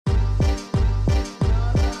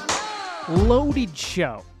Loaded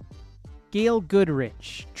show. Gail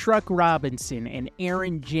Goodrich, Truck Robinson, and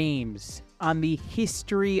Aaron James on the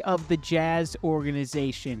history of the Jazz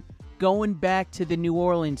organization, going back to the New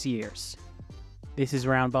Orleans years. This is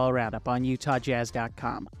Roundball Roundup on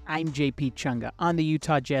UtahJazz.com. I'm JP Chunga on the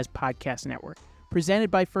Utah Jazz Podcast Network,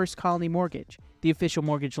 presented by First Colony Mortgage, the official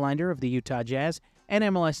mortgage lender of the Utah Jazz, and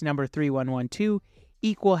MLS number 3112,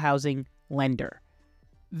 equal housing lender.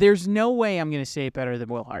 There's no way I'm going to say it better than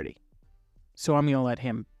Will Hardy, so I'm going to let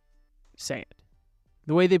him say it.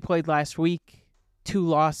 The way they played last week, 2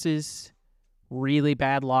 losses, really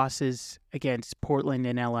bad losses against Portland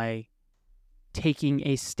and LA, taking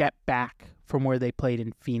a step back from where they played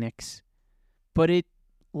in Phoenix. But it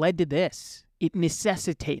led to this. It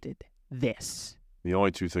necessitated this. The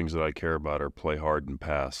only 2 things that I care about are play hard and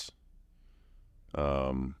pass.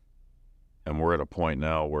 And we're at a point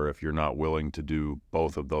now where if you're not willing to do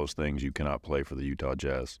both of those things, you cannot play for the Utah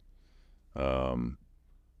Jazz.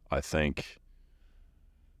 I think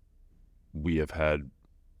we have had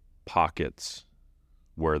pockets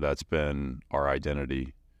where that's been our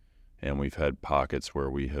identity, and we've had pockets where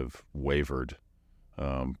we have wavered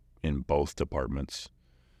in both departments.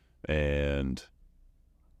 And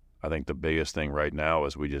I think the biggest thing right now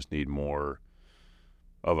is we just need more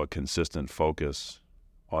of a consistent focus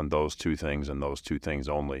on those 2 things and those 2 things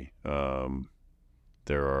only.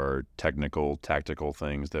 There are technical, tactical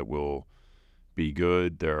things that will be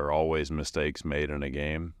good. There are always mistakes made in a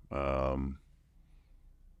game. From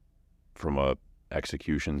a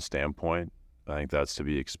execution standpoint, I think that's to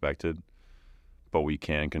be expected. But we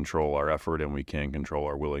can control our effort and we can control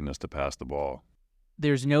our willingness to pass the ball.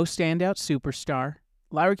 There's no standout superstar.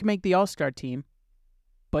 Lowry can make the all-star team,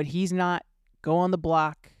 but he's not go on the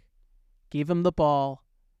block, give him the ball,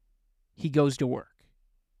 he goes to work.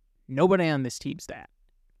 Nobody on this team's that.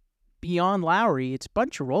 Beyond Lowry, it's a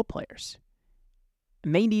bunch of role players.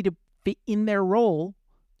 And they need to fit in their role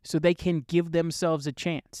so they can give themselves a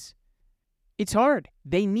chance. It's hard.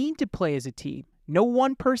 They need to play as a team. No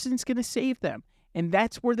one person's going to save them. And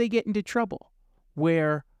that's where they get into trouble,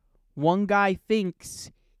 where one guy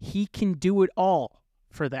thinks he can do it all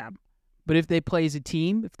for them. But if they play as a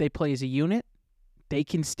team, if they play as a unit, they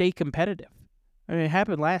can stay competitive. I mean, it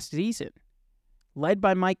happened last season, led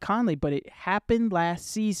by Mike Conley, but it happened last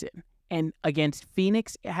season. And against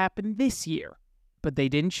Phoenix, it happened this year. But they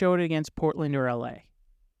didn't show it against Portland or LA.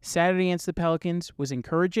 Saturday against the Pelicans was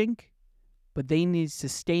encouraging, but they need to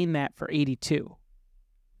sustain that for 82.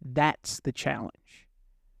 That's the challenge.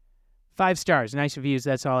 5 stars, nice reviews,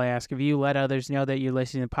 that's all I ask of you. Let others know that you're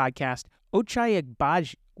listening to the podcast. Ochai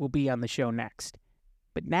Agbaji will be on the show next.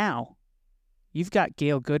 But now, you've got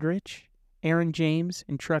Gail Goodrich, Aaron James,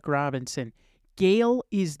 and Truck Robinson. Gail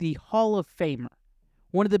is the Hall of Famer,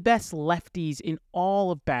 one of the best lefties in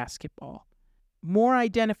all of basketball. More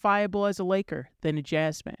identifiable as a Laker than a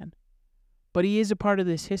Jazz fan. But he is a part of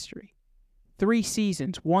this history. 3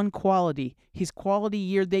 seasons, 1 quality. His quality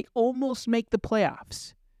year, they almost make the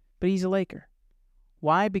playoffs. But he's a Laker.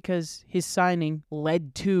 Why? Because his signing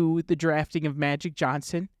led to the drafting of Magic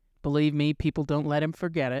Johnson. Believe me, people don't let him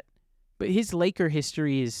forget it. But his Laker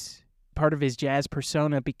history is part of his Jazz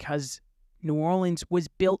persona because New Orleans was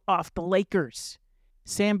built off the Lakers.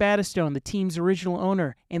 Sam Battistone, the team's original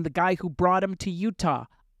owner, and the guy who brought him to Utah,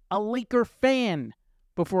 a Laker fan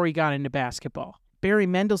before he got into basketball. Barry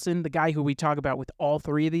Mendelson, the guy who we talk about with all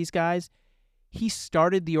 3 of these guys, he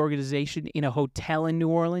started the organization in a hotel in New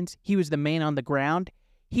Orleans. He was the man on the ground.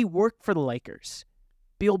 He worked for the Lakers.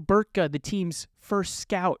 Bill Burtka, the team's first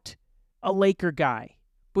scout, a Laker guy.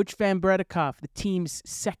 Butch Van Bredikoff, the team's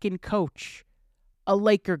second coach, a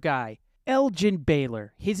Laker guy. Elgin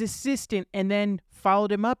Baylor, his assistant, and then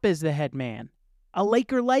followed him up as the head man. A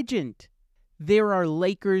Laker legend. There are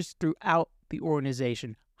Lakers throughout the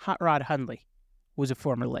organization. Hot Rod Hundley was a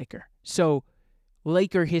former Laker. So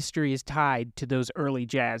Laker history is tied to those early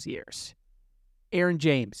Jazz years. Aaron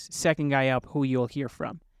James, second guy up who you'll hear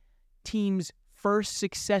from. Team's first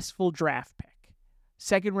successful draft pick.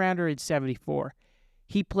 Second rounder in 74.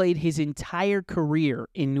 He played his entire career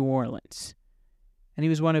in New Orleans. And he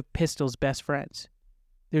was one of Pistol's best friends.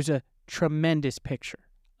 There's a tremendous picture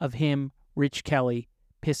of him, Rich Kelly,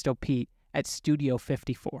 Pistol Pete at Studio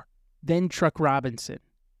 54. Then Truck Robinson,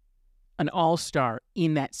 an all-star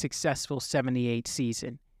in that successful 78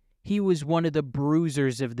 season. He was one of the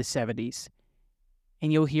bruisers of the 70s.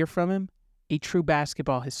 And you'll hear from him, a true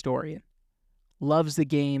basketball historian. Loves the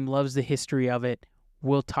game, loves the history of it.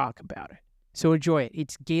 We'll talk about it. So enjoy it.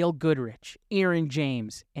 It's Gail Goodrich, Aaron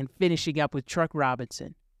James, and finishing up with Truck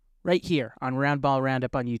Robinson right here on Roundball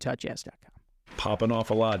Roundup on UtahJazz.com. Popping off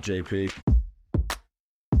a lot, JP.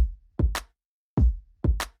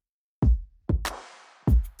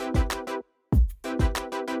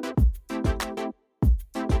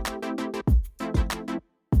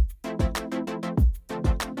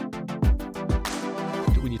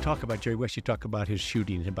 when you talk about Jerry West, you talk about his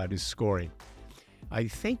shooting, about his scoring. I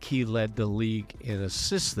think he led the league in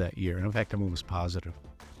assists that year. In fact, I'm almost positive.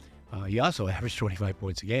 He also averaged 25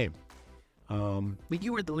 points a game. But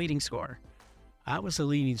you were the leading scorer. I was the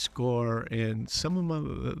leading scorer, and some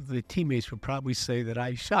of the teammates would probably say that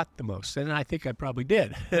I shot the most, and I think I probably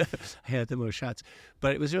did. I had the most shots.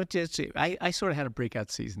 But it was just, I sort of had a breakout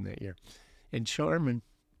season that year. And Sharman,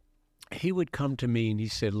 he would come to me and he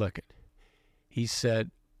said, look, he said,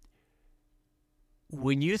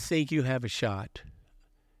 when you think you have a shot,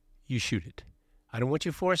 you shoot it. I don't want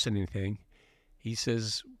you forcing anything. He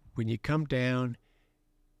says, when you come down,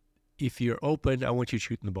 if you're open, I want you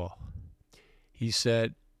shooting the ball. He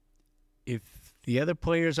said, if the other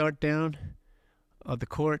players aren't down on the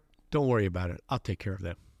court, don't worry about it. I'll take care of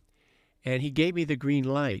them. And he gave me the green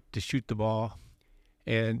light to shoot the ball.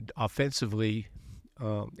 And offensively,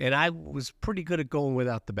 and I was pretty good at going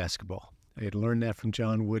without the basketball. I had learned that from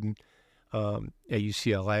John Wooden at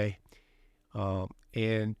UCLA.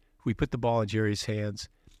 And we put the ball in Jerry's hands.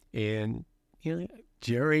 And,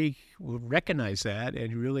 Jerry would recognize that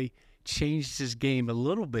and really changed his game a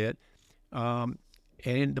little bit. And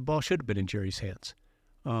the ball should have been in Jerry's hands.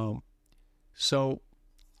 So,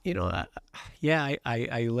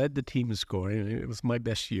 I led the team in scoring. It was my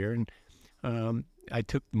best year, and I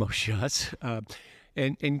took the most shots.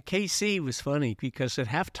 And KC was funny because at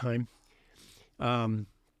halftime,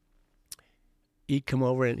 he'd come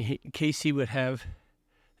over and KC would have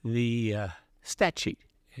the stat sheet,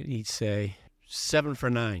 and he'd say, 7 for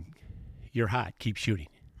 9, you're hot, keep shooting.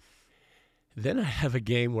 Then I have a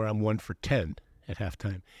game where I'm 1 for 10 at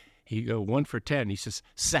halftime. He go 1 for 10. He says,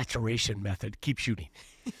 saturation method, keep shooting.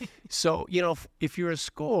 So, if you're a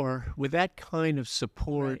scorer with that kind of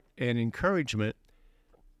support and encouragement,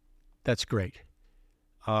 that's great.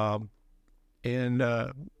 We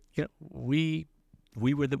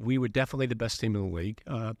were definitely the best team in the league.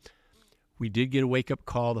 We did get a wake-up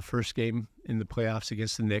call the first game in the playoffs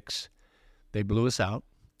against the Knicks. They blew us out,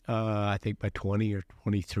 I think by 20 or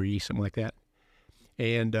 23, something like that.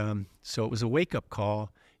 And so it was a wake-up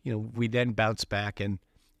call. We then bounced back and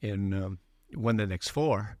won the next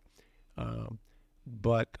 4.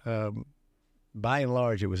 But by and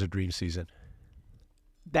large, it was a dream season.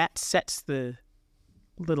 That sets the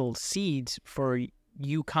little seeds for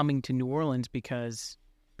you coming to New Orleans because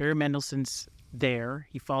Barry Mendelssohn's there.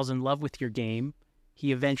 He falls in love with your game.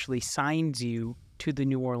 He eventually signs you to the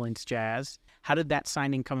New Orleans Jazz. How did that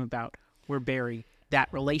signing come about where Barry,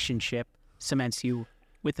 that relationship, cements you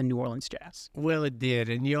with the New Orleans Jazz? Well, it did.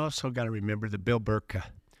 And you also got to remember that Bill Burke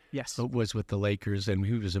was with the Lakers, and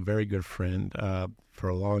he was a very good friend for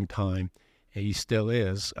a long time. And he still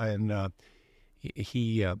is. And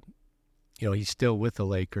he's still with the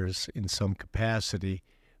Lakers in some capacity.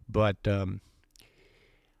 But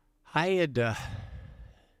I had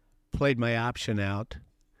played my option out,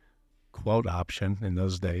 quote option in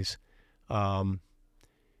those days, a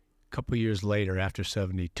couple of years later after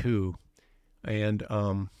 72. And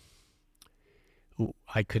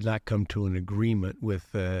I could not come to an agreement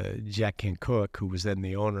with Jack Kent Cooke, who was then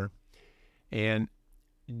the owner. And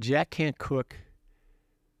Jack Kent Cooke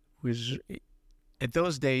was, at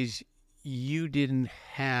those days, you didn't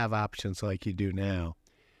have options like you do now.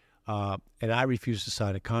 And I refused to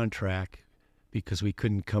sign a contract because we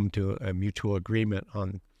couldn't come to a mutual agreement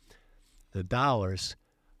on the dollars.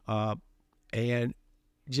 And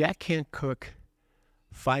Jack Kent Cooke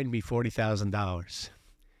fined me $40,000.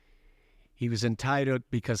 He was entitled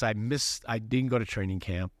because I didn't go to training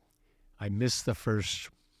camp. I missed the first,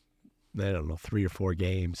 3 or 4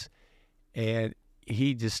 games. And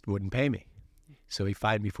he just wouldn't pay me. So he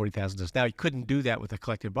fined me $40,000. Now, he couldn't do that with a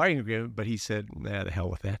collective bargaining agreement, but he said, the hell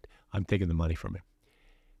with that. I'm taking the money from him.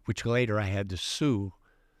 Which later I had to sue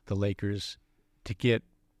the Lakers to get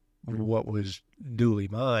what was duly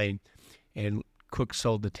mine. And Cook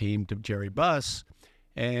sold the team to Jerry Buss,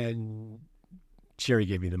 and Jerry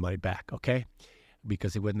gave me the money back, okay?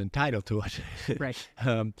 Because he wasn't entitled to it. Right.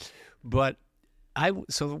 But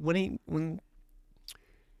when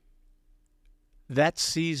that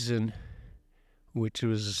season, which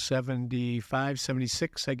was 75,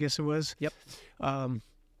 76, I guess it was. Yep. I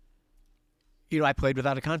played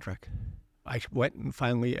without a contract. I went and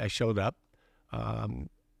finally I showed up.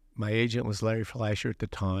 My agent was Larry Fleischer at the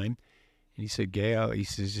time. And he said, Gail, he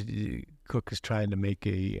says, Cook is trying to make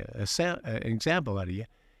an example out of you.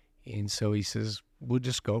 And so he says, we'll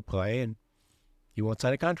just go play and you won't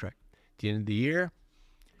sign a contract. At the end of the year,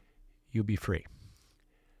 you'll be free.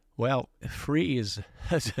 Well, free is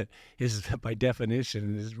is by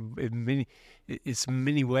definition it's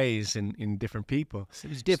many ways in different people. It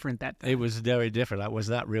was different that time. It was very different. I was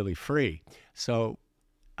not really free. So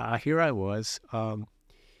here I was,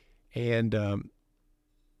 and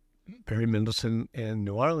Barry Mendelsohn and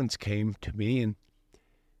New Orleans came to me and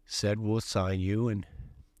said, "We'll sign you," and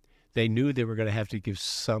they knew they were going to have to give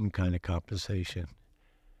some kind of compensation.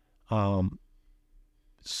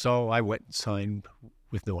 So I went and signed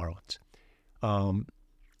with New Orleans.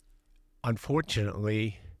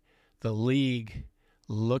 Unfortunately, the league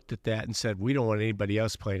looked at that and said, "We don't want anybody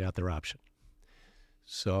else playing out their option."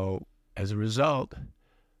 So as a result,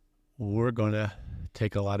 we're going to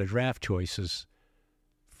take a lot of draft choices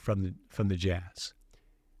from the Jazz,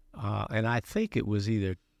 and I think it was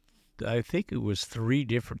three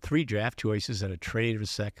draft choices and a trade of a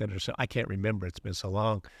second or so. I can't remember. It's been so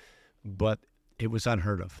long, but it was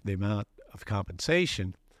unheard of, the amount of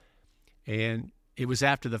compensation. And it was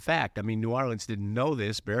after the fact. I mean, New Orleans didn't know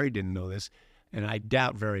this. Barry didn't know this. And I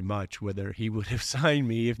doubt very much whether he would have signed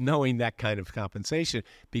me if knowing that kind of compensation,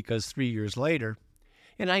 because 3 years later,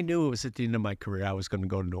 and I knew it was at the end of my career, I was going to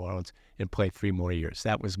go to New Orleans and play 3 more years.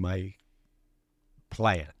 That was my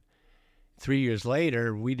plan. 3 years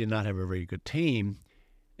later, we did not have a very good team.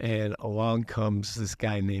 And along comes this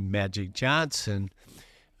guy named Magic Johnson,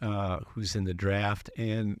 who's in the draft.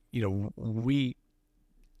 And,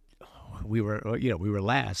 we were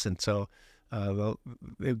last. And so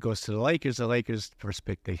it goes to the Lakers. The Lakers first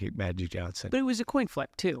pick, they hit Magic Johnson. But it was a coin flip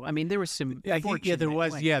too. I mean, there was some.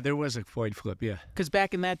 There was a coin flip. Yeah, because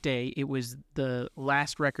back in that day, it was the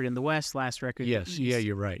last record in the West, last record. Yes, in the East. Yeah,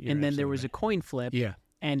 you're right. And then there was a coin flip. Yeah,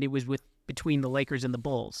 and it was between the Lakers and the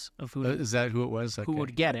Bulls of who is that who it was? Who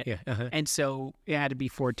would get it? Yeah, and so it had to be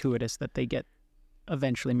fortuitous that they get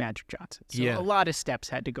eventually Magic Johnson. So yeah. A lot of steps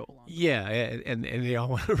had to go along. Yeah, and they all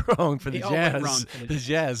went wrong for the Jazz. The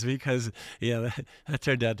Jazz, because that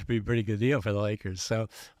turned out to be a pretty good deal for the Lakers. So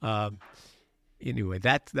anyway,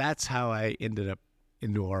 that's how I ended up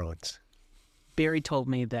in New Orleans. Barry told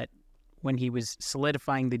me that when he was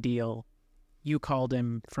solidifying the deal, you called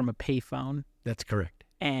him from a payphone. That's correct.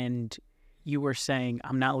 And you were saying,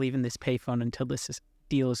 "I'm not leaving this payphone until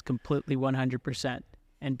deal is completely 100%.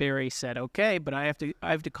 And Barry said, "Okay, but I have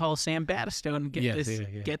to call Sam Battistone and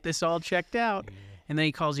get this all checked out." Yeah. And then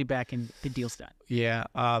he calls you back and the deal's done. Yeah,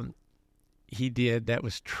 he did. That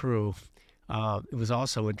was true. It was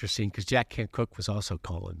also interesting because Jack Kent Cooke was also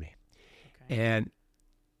calling me. Okay. And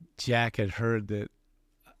Jack had heard that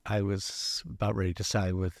I was about ready to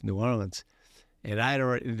sign with New Orleans. And I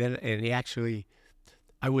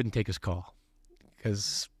wouldn't take his call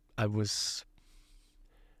because I was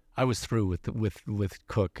through with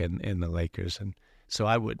Cook and the Lakers, and so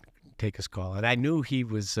I wouldn't take his call. And I knew he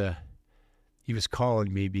was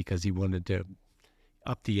calling me because he wanted to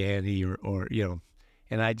up the ante or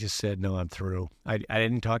and I just said, "No, I'm through." I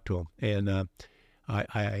didn't talk to him, and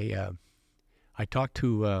I talked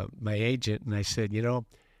to my agent, and I said,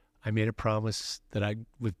 I made a promise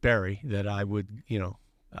with Barry that I would,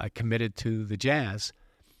 I committed to the Jazz,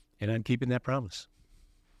 and I'm keeping that promise.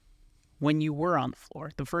 When you were on the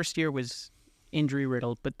floor, the first year was injury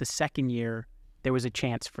riddled, but the second year there was a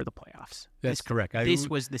chance for the playoffs. That's correct. This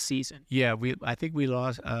was the season. Yeah, I think we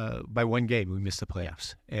lost by 1 game. We missed the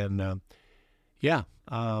playoffs, and the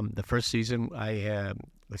first season I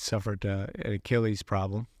suffered an Achilles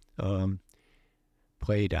problem.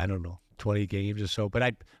 Played 20 games or so, but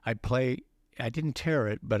I didn't tear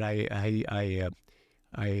it, but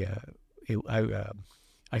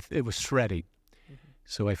it was shredding.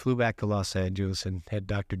 So I flew back to Los Angeles and had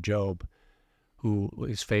Dr. Job, who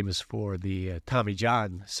is famous for the Tommy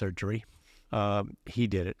John surgery. He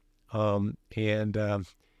did it. And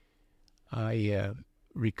I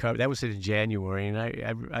recovered. That was in January, and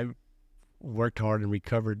I worked hard and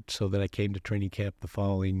recovered so that I came to training camp the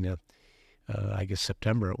following, I guess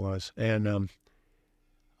September it was. And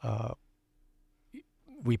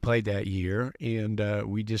we played that year, and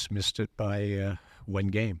we just missed it by 1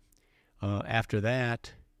 game. After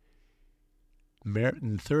that, in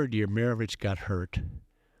the third year, Maravich got hurt,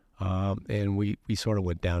 and we sort of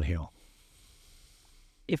went downhill.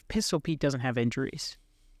 If Pistol Pete doesn't have injuries,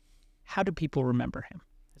 how do people remember him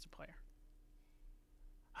as a player?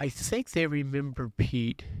 I think they remember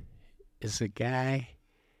Pete as a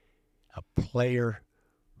player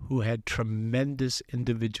who had tremendous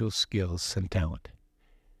individual skills and talent.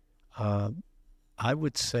 I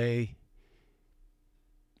would say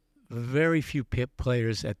very few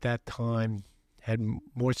players at that time had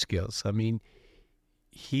more skills. I mean,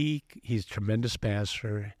 he's a tremendous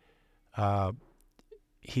passer.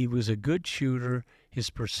 He was a good shooter. His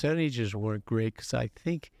percentages weren't great because I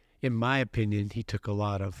think, in my opinion, he took a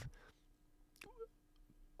lot of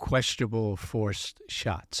questionable forced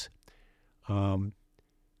shots. Oh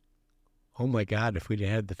my God, if we'd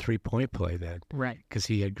had the 3-point play then. Right. Because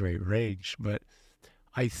he had great range. But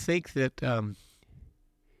I think that,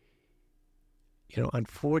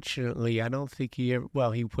 unfortunately, I don't think he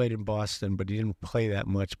played in Boston, but he didn't play that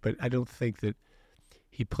much. But I don't think that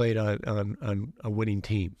he played on a winning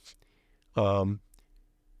team. But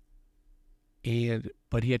he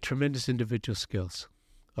had tremendous individual skills,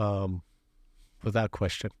 without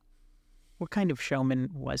question. What kind of showman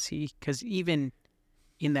was he? Because even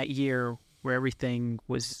in that year where everything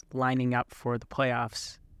was lining up for the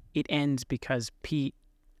playoffs, it ends because Pete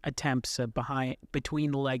attempts a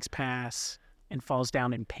between the legs pass and falls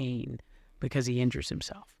down in pain because he injures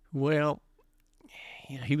himself. Well,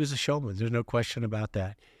 he was a showman. There's no question about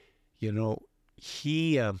that.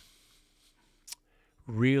 He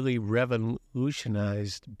really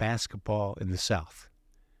revolutionized basketball in the South.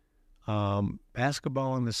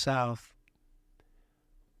 Basketball in the South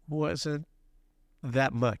wasn't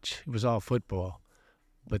that much. It was all football.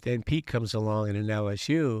 But then Pete comes along, and in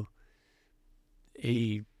LSU,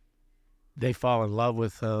 they fall in love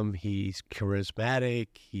with him. He's charismatic.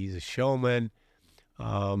 He's a showman. He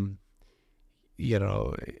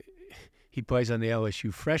plays on the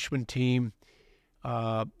LSU freshman team.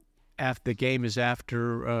 The game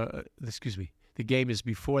is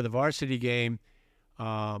before the varsity game.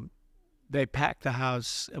 They pack the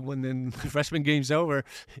house, and when the freshman game's over,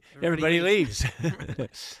 everybody leaves. He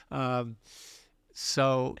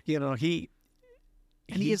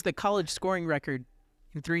has the college scoring record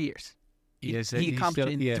in 3 years. He accomplished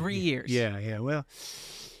it in 3 years. Yeah. Well,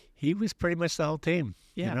 he was pretty much the whole team.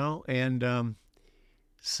 Yeah. And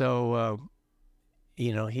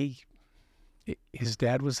his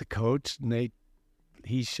dad was the coach, and they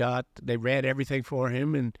ran everything for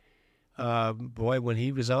him, and when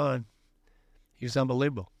he was on, he was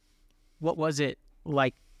unbelievable. What was it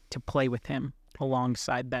like to play with him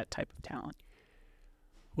alongside that type of talent?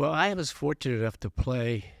 Well, I was fortunate enough to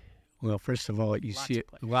play. Well, first of all,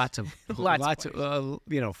 lots of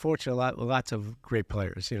great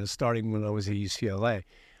players. Starting when I was at UCLA,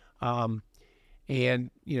 and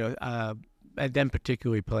then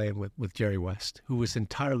particularly playing with Jerry West, who was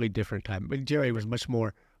entirely different time. But Jerry was much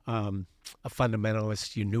more a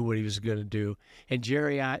fundamentalist. You knew what he was going to do, and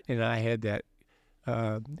Jerry and I had that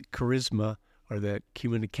charisma or the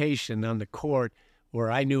communication on the court,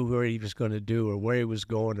 where I knew where he was going to do or where he was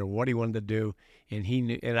going or what he wanted to do, and he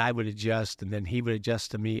knew, and I would adjust, and then he would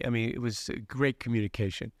adjust to me. I mean, it was great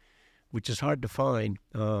communication, which is hard to find,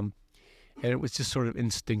 and it was just sort of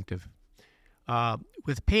instinctive.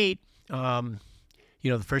 With Pete, the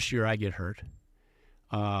first year I get hurt,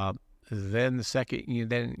 then the second,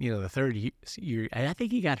 the third year, and I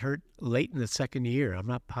think he got hurt late in the second year. I'm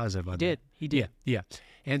not positive on that. He did. Yeah.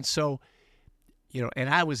 And so, and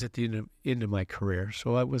I was at the end of my career,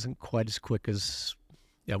 so I wasn't quite as quick as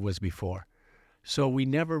I was before. So we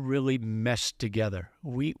never really meshed together.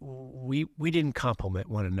 We didn't complement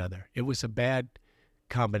one another. It was a bad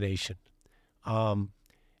combination. And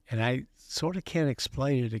I sort of can't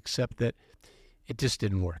explain it except that it just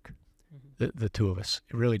didn't work, the two of us.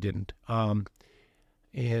 It really didn't. And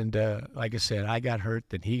like I said, I got hurt,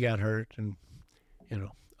 then he got hurt, and,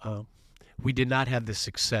 we did not have the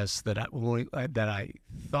success that I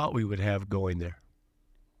thought we would have going there.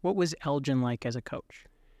 What was Elgin like as a coach?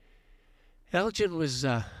 Elgin was,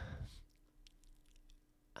 how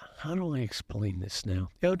do I explain this now?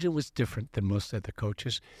 Elgin was different than most other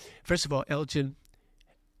coaches. First of all, Elgin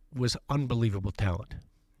was unbelievable talent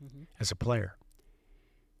as a player.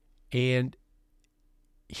 And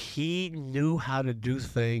he knew how to do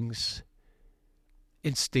things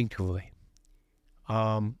instinctively.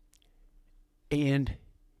 And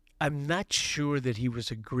I'm not sure that he was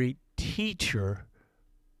a great teacher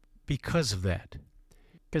because of that.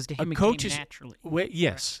 Because to him it came naturally.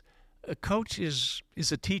 Yes. A coach is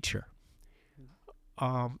a teacher.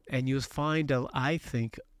 And you'll find, I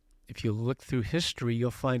think, if you look through history,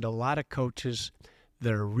 you'll find a lot of coaches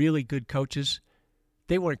that are really good coaches.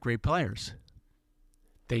 They weren't great players.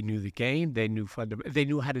 They knew the game. They knew They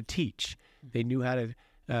knew how to teach. They knew how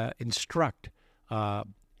to instruct.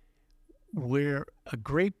 Where a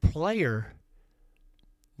great player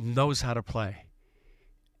knows how to play.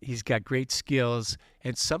 He's got great skills,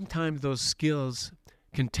 and sometimes those skills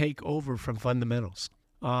can take over from fundamentals.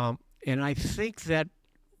 And I think that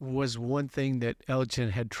was one thing that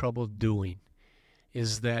Elgin had trouble doing,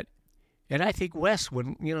 is that, and I think Wes,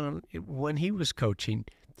 when he was coaching,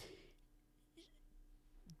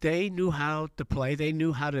 they knew how to play. They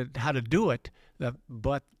knew how to do it,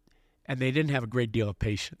 and they didn't have a great deal of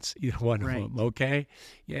patience, either one Right. of them, okay?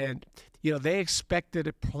 And, they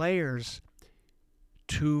expected players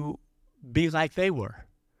to be like they were.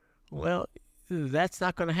 Well, that's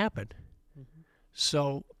not going to happen. Mm-hmm.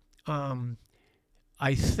 So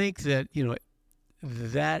I think that,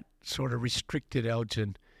 that sort of restricted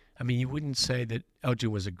Elgin. I mean, you wouldn't say that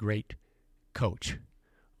Elgin was a great coach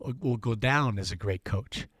or will go down as a great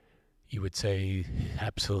coach. You would say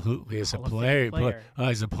absolutely as a Hall of Fame player. player.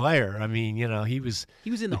 As a player, I mean, he was.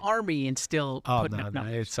 He was in the Army and still Oh, putting no, up no,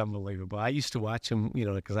 numbers. it's unbelievable. I used to watch him,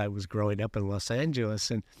 because I was growing up in Los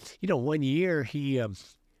Angeles. And, one year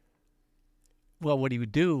what he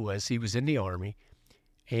would do was he was in the Army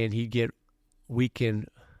and he'd get weekend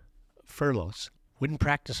furloughs, wouldn't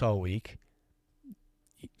practice all week.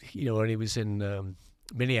 When he was in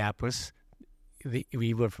Minneapolis,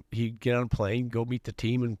 he'd get on a plane, go meet the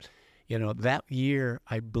team. And, that year,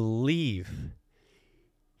 I believe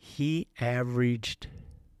he averaged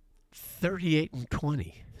 38 and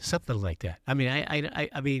 20, something like that. I mean,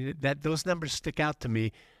 I mean that those numbers stick out to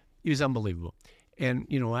me. He was unbelievable. And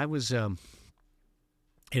I was in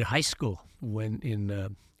high school when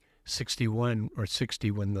in '61 or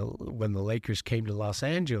 '60 when the Lakers came to Los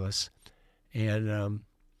Angeles, and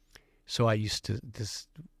so I used to just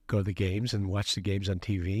go to the games and watch the games on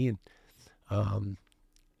TV,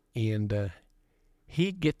 and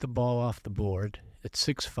he'd get the ball off the board at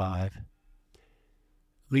 6'5",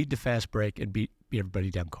 lead the fast break, and beat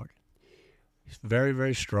everybody down court. He's very,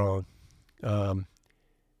 very strong, and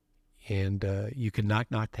you could knock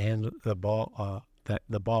the ball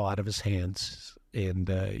out of his hands. And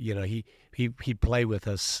he'd play with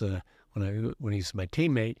us when he was my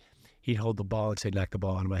teammate. He'd hold the ball and say, "Knock the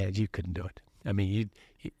ball out of my hands." You couldn't do it. I mean,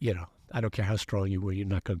 I don't care how strong you were, you're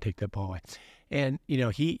not going to take that ball away. And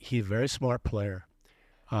he's a very smart player.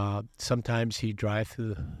 Sometimes he'd drive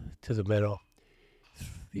to the middle.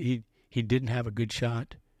 He didn't have a good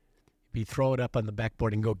shot. He'd throw it up on the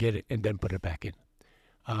backboard and go get it, and then put it back in.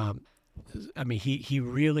 I mean, he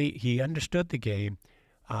really understood the game,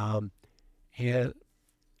 but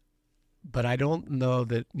I don't know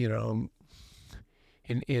that in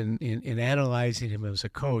analyzing him as a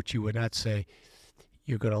coach, you would not say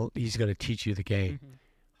he's gonna teach you the game.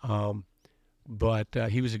 Mm-hmm. But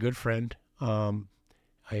he was a good friend. I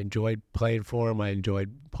enjoyed playing for him. I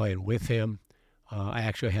enjoyed playing with him. I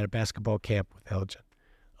actually had a basketball camp with Elgin.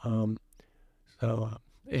 And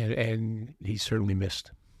he certainly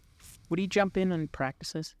missed. Would he jump in on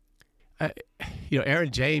practices?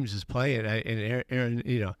 Aaron James is playing, and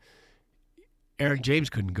Aaron James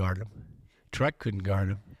couldn't guard him. Truck couldn't guard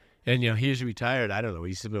him. And, he's retired. I don't know.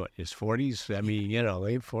 He's in his 40s. I mean,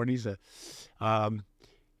 late 40s. I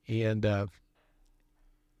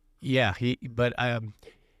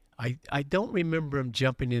don't remember him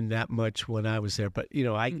jumping in that much when I was there. But,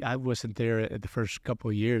 I wasn't there at the first couple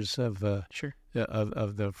of years of Sure.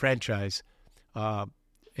 of the franchise. But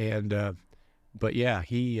yeah,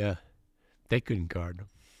 they couldn't guard him.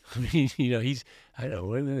 I mean, he's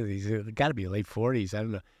got to be late 40s. I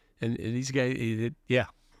don't know. And these guys,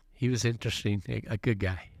 he was interesting, a good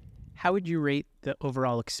guy. How would you rate the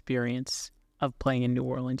overall experience of playing in New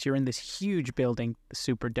Orleans? You're in this huge building, the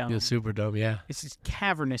Superdome. The Superdome, yeah. It's this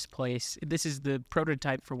cavernous place. This is the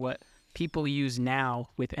prototype for what people use now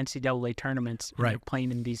with NCAA tournaments. Right. They're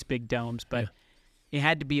playing in these big domes, but it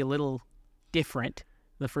had to be a little different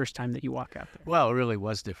the first time that you walk out there. Well, it really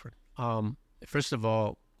was different. First of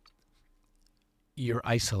all, you're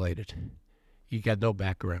isolated. You got no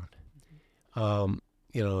background. In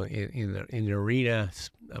the arena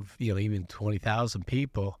of even 20,000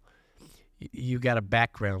 people, you got a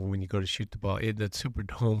background when you go to shoot the ball. In that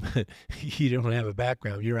Superdome, you don't have a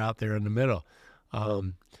background. You're out there in the middle,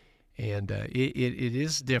 and it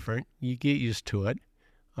is different. You get used to it,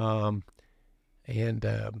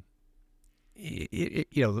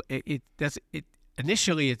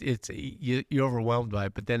 Initially, you're overwhelmed by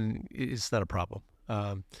it, but then it's not a problem.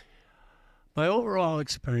 My overall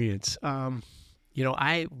experience, I've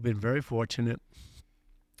been very fortunate.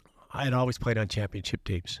 I had always played on championship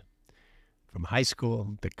teams, from high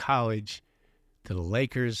school to college to the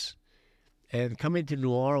Lakers, and coming to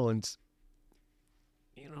New Orleans.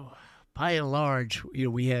 By and large, we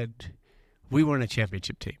weren't a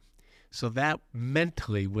championship team, so that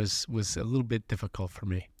mentally was a little bit difficult for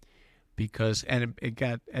me, because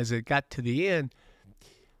as it got to the end,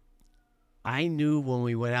 I knew when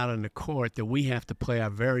we went out on the court that we have to play our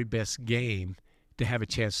very best game to have a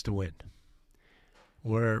chance to win.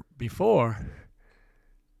 Where before,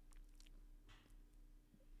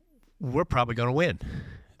 we're probably going to win.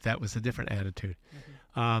 that was a different attitude.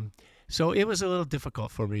 So it was a little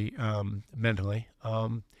difficult for me mentally.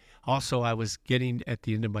 Also, I was getting at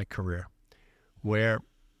the end of my career where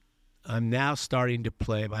I'm now starting to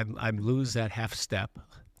play. I lose that half step,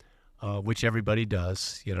 which everybody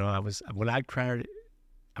does. You know, when I retired,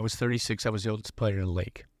 I was 36. I was the oldest player in the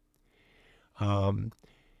league.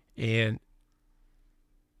 And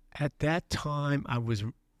at that time, I was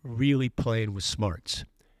really playing with smarts.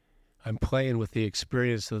 I'm playing with the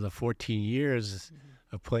experience of the 14 years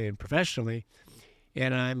of playing professionally,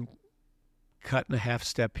 and I'm cutting a half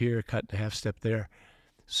step here, cutting a half step there.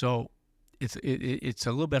 So it's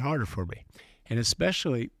a little bit harder for me, and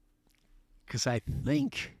especially because I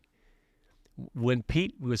think when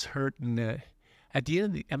Pete was hurting at the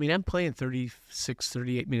end, I'm playing 36,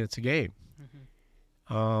 38 minutes a game.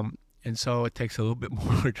 And so it takes a little bit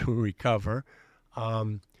more to recover.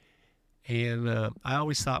 And I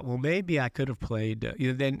always thought, well, maybe I could have played.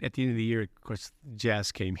 Then at the end of the year, of course,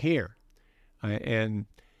 Jazz came here. And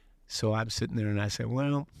so I'm sitting there and I said,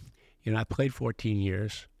 well, I played 14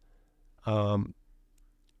 years.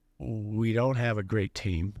 We don't have a great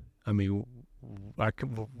team. I mean, like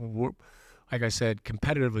I said,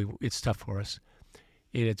 competitively, it's tough for us.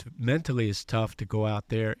 And it's mentally, it's tough to go out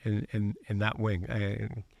there and not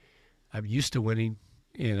win. I'm used to winning,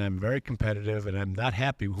 and I'm very competitive, and I'm not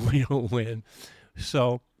happy when we don't win.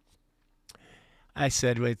 So I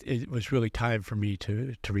said it was really time for me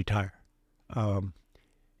to retire. So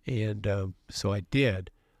I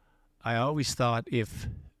did. I always thought if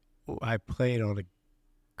I played on a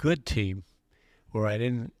good team where I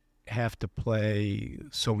didn't have to play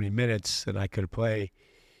so many minutes and I could play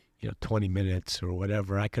 20 minutes or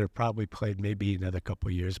whatever, I could have probably played maybe another couple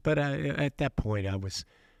of years. But at that point, I was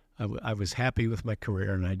happy with my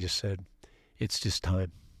career, and I just said, it's just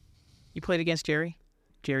time. You played against Jerry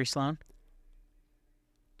Sloan?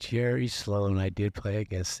 Jerry Sloan, I did play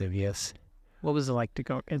against him, yes. What was it like to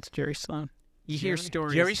go against Jerry Sloan? You hear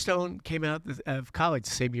stories. Jerry Sloan came out of college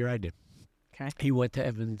the same year I did. Okay. He went to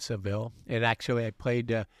Evansville, and actually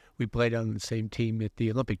we played on the same team at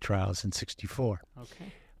the Olympic trials in '64.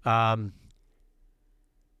 Okay.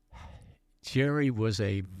 Jerry was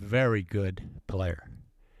a very good player,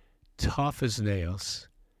 tough as nails.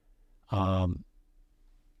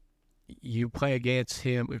 You play against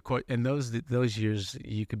him, of course. In those years,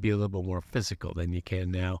 you could be a little bit more physical than you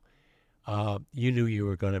can now. You knew you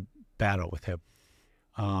were going to battle with him,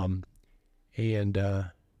 he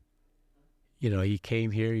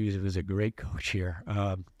came here. He was a great coach here,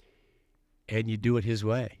 and you do it his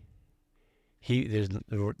way.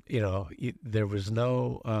 There was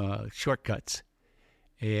no shortcuts,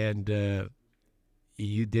 and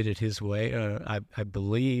you did it his way. I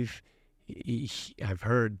believe I've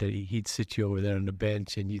heard that he'd sit you over there on the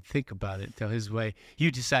bench, and you'd think about it. Tell his way. You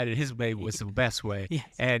decided his way was the best way, yes.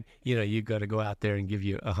 And you got to go out there and give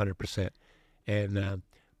you 100%. And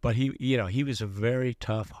but he was a very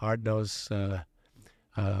tough, hard-nosed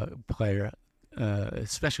player,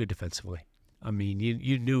 especially defensively. I mean,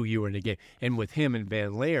 you knew you were in the game. And with him and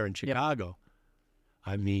Van Leer in Chicago,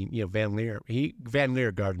 I mean, Van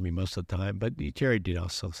Leer guarded me most of the time, but Jerry did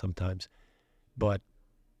also sometimes. But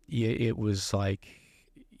it was like,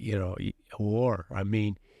 a war. I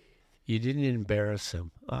mean, you didn't embarrass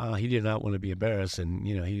him. He did not want to be embarrassed. And,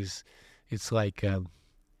 it's like,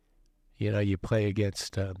 you play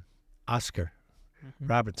against Oscar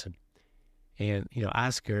Robertson. And,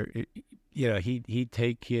 Oscar, he'd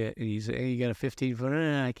take you, and he's, hey, you got a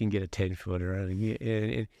 15-footer? I can get a 10-footer.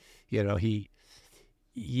 And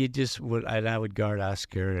you just would, and I would guard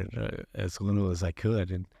Oscar as little as I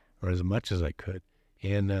could, or as much as I could.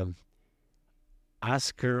 And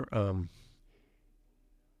Oscar,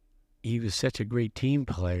 he was such a great team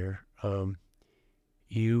player.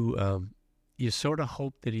 You sort of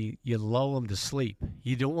hope that you lull him to sleep.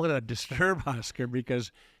 You don't want to disturb Oscar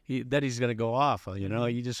because then he's going to go off.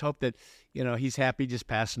 You just hope that he's happy just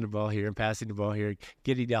passing the ball here and passing the ball here,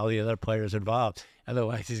 getting all the other players involved.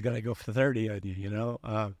 Otherwise, he's going to go for 30 on you.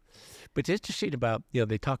 But it's interesting about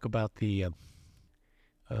they talk about the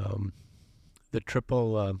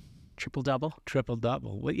triple double.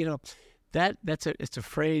 Well, it's a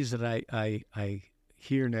phrase that I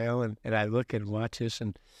hear now, and I look and watch this,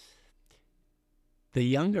 and the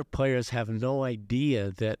younger players have no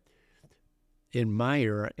idea that in my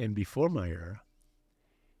era and before my era,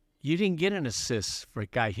 you didn't get an assist for a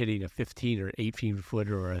guy hitting a 15 or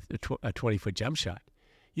 18-footer or a 20-foot jump shot.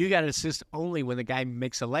 You got an assist only when the guy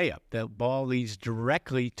makes a layup. The ball leads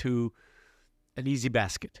directly to an easy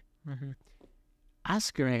basket. Mm-hmm.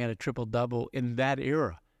 Oscar got a triple-double in that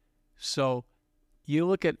era. So you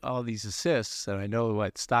look at all these assists, and I know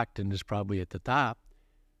what Stockton is probably at the top,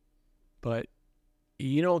 but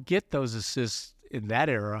you don't get those assists in that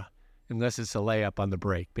era unless it's a layup on the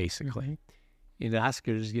break, basically. And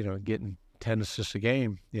Oscar's, getting 10 assists a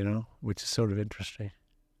game, which is sort of interesting.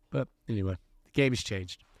 But anyway, the game's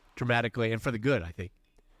changed dramatically, and for the good, I think.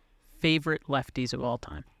 Favorite lefties of all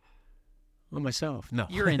time? Well, myself, no.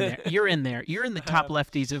 You're in there. You're in there. You're in the top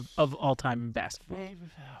lefties of all time in basketball.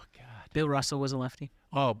 Oh, God. Bill Russell was a lefty.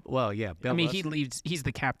 Oh, well, yeah. Bill Russell. He's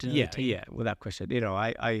the captain of the team. Yeah, without question.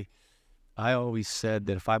 I always said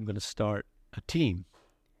that if I'm going to start a team,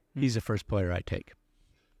 he's the first player I take.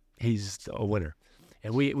 He's a winner.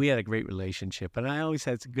 And we had a great relationship. And I always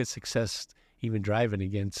had good success even driving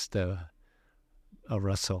against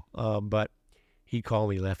Russell. But he'd call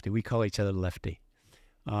me lefty. We call each other lefty.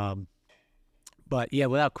 But, yeah,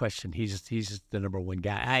 without question, he's the number one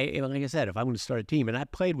guy. Like I said, if I'm going to start a team, and I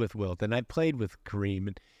played with Wilt, and I played with Kareem,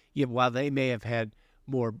 and while they may have had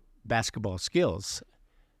more basketball skills,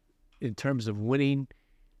 in terms of winning,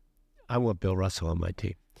 I want Bill Russell on my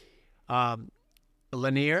team.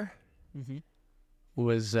 Lanier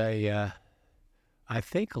was I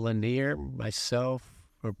think Lanier, myself,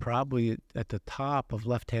 were probably at the top of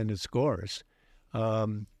left-handed scorers.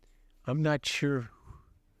 I'm not sure.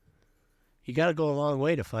 You got to go a long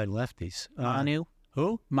way to find lefties. Manu.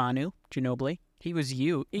 Who? Manu Ginobili. He was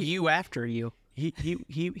you after you.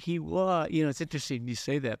 He was. It's interesting you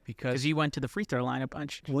say that because you went to the free throw line a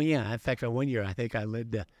bunch. Well, yeah. In fact, one year I think I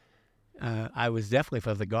led I was definitely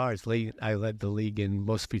for the guards. I led the league in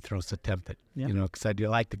most free throws attempted. Yeah. Because I do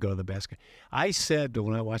like to go to the basket. I said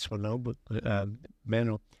when I watched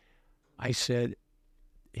Manu, I said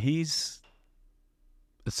he's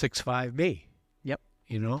a 6'5" me. Yep.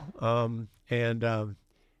 And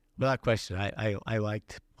without question, I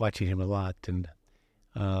liked watching him a lot, and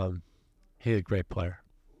he's a great player.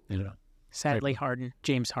 Sadly,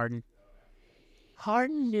 James Harden.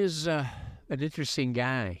 Harden is an interesting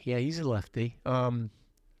guy. Yeah, he's a lefty.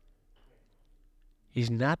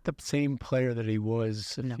 He's not the same player that he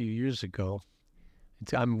was a few years ago.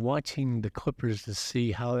 I'm watching the Clippers to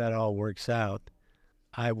see how that all works out.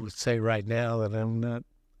 I would say right now that I'm not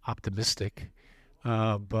optimistic,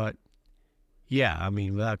 but yeah,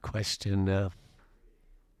 without question,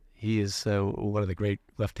 he is one of the great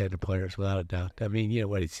left-handed players, without a doubt.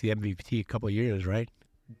 It's the MVP a couple of years, right?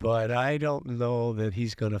 But I don't know that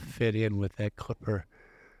he's going to fit in with that Clipper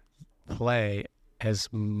play as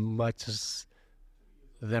much as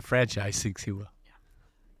that franchise thinks he will.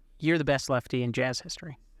 You're the best lefty in Jazz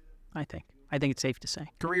history, I think. I think it's safe to say.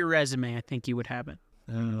 Career resume, I think you would have it.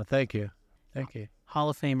 Thank you. Thank you. Hall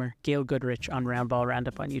of Famer Gail Goodrich on Roundball,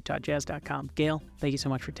 Roundup on UtahJazz.com. Gail, thank you so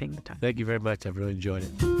much for taking the time. Thank you very much. I've really enjoyed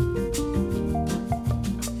it.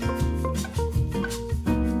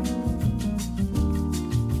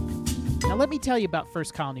 Now let me tell you about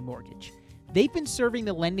First Colony Mortgage. They've been serving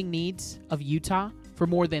the lending needs of Utah for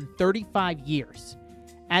more than 35 years.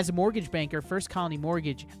 As a mortgage banker, First Colony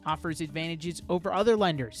Mortgage offers advantages over other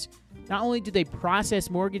lenders. Not only do they process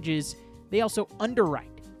mortgages, they also underwrite,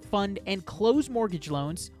 fund, and close mortgage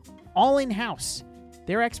loans all in-house.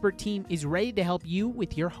 Their expert team is ready to help you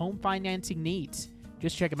with your home financing needs.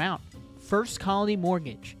 Just check them out. First Colony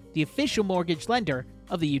Mortgage, the official mortgage lender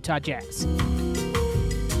of the Utah Jazz.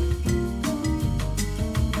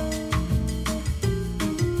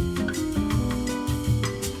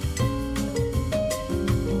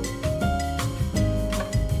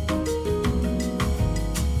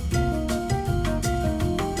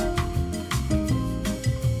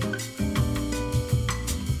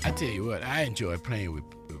 I enjoy playing with,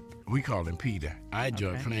 we call him Peter. I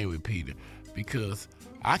enjoy playing with Peter because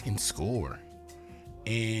I can score.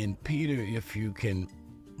 And Peter, if you can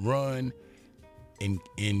run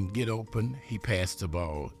and get open, he passed the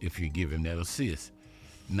ball if you give him that assist.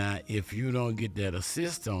 Now, if you don't get that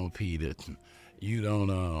assist on Peter, you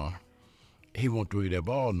don't, he won't throw you that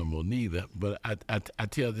ball no more neither. But I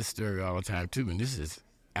tell this story all the time too, and this is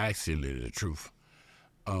actually the truth.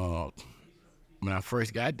 When I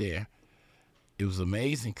first got there, it was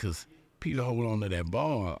amazing because Peter hold on to that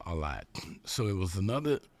ball a lot. So it was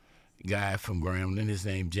another guy from Grambling, his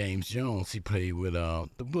name James Jones. He played with the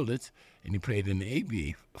Bullets, and he played in the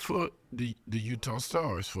ABA for the Utah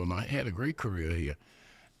Stars. I had a great career here.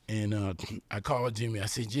 And I called Jimmy. I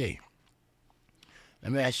said, Jay,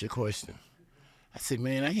 let me ask you a question. I said,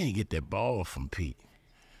 man, I can't get that ball from Pete.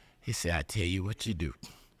 He said, I tell you what you do.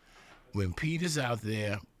 When Peter's out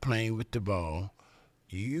there playing with the ball,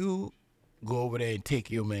 you go over there and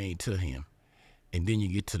take your man to him. And then you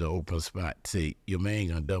get to the open spot. Say, your man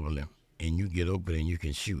gonna double him. and you get open and you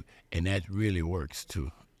can shoot. And that really works,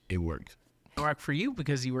 too. It works. It worked for you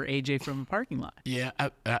because you were AJ from a parking lot. Yeah,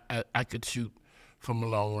 I could shoot from a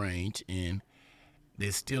long range, and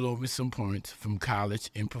they still owe me some points from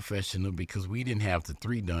college and professional because we didn't have the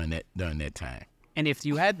three during that time. And if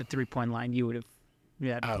you had the three-point line, you would have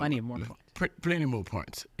had plenty of more points. Plenty more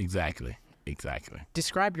points. Exactly.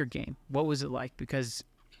 Describe your game. What was it like? Because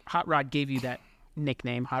Hot Rod gave you that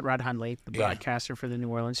nickname, Hot Rod Hundley, the broadcaster for the New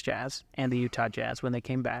Orleans Jazz and the Utah Jazz when they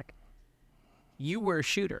came back. You were a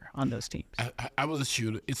shooter on those teams. I was a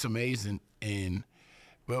shooter. It's amazing. And,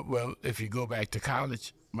 well, if you go back to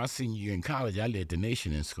college, my senior year in college, I led the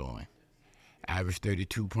nation in scoring. I averaged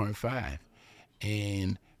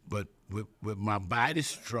 32.5. But with my body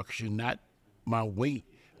structure, not my weight,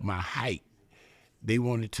 my height, they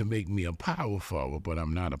wanted to make me a power forward, but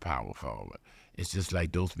I'm not a power forward. It's just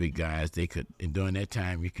like those big guys, and during that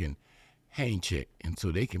time, you can hand check, and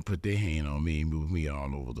so they can put their hand on me and move me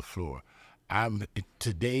all over the floor. In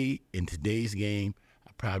today's game,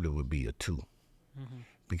 I probably would be a 2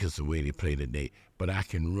 because of the way they play today. But I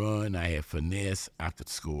can run, I have finesse, I could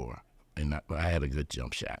score, and I had a good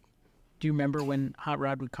jump shot. Do you remember when Hot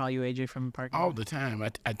Rod would call you AJ from the parking lot? All the time.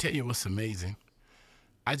 I tell you what's amazing.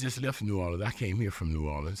 I just left New Orleans. I came here from New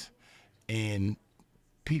Orleans, and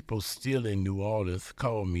people still in New Orleans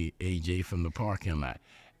call me AJ from the parking lot.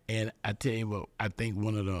 And I tell you what, I think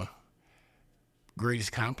one of the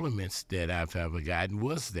greatest compliments that I've ever gotten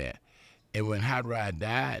was that. And when Hot Rod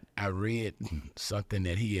died, I read something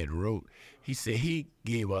that he had wrote. He said he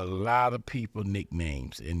gave a lot of people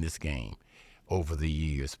nicknames in this game over the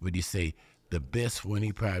years. But he said the best one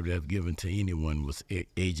he probably have given to anyone was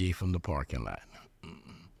AJ from the parking lot.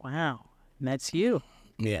 Wow. And that's you.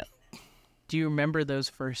 Yeah. Do you remember those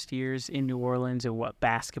first years in New Orleans and what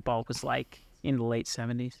basketball was like in the late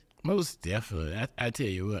 70s? Most definitely. I tell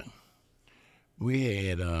you what, we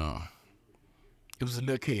had, it was a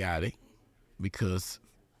little chaotic because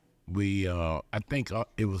I think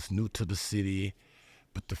it was new to the city,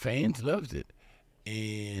 but the fans loved it.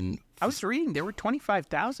 And I was reading there were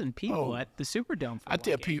 25,000 people at the Superdome. I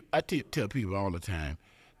tell people all the time,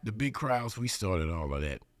 the big crowds, we started all of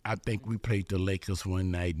that. I think we played the Lakers one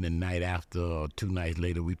night, and the night after, or 2 nights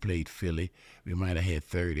later, we played Philly. We might have had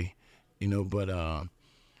 30, but I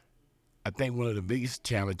think one of the biggest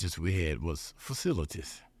challenges we had was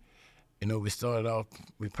facilities. We started off,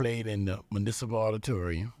 we played in the Municipal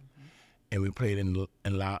Auditorium, and we played in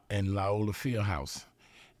Loyola Fieldhouse.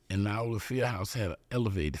 And Loyola Fieldhouse had an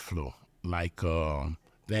elevated floor, like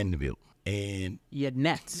Vanderbilt. And you had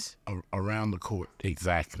nets. Around the court,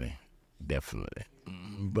 exactly, definitely.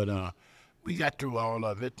 But we got through all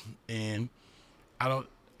of it, and I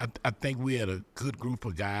think we had a good group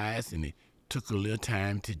of guys, and it took a little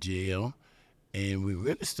time to gel, and we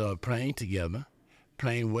really started playing together,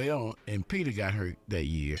 playing well, and Peter got hurt that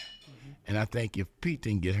year. And I think if Pete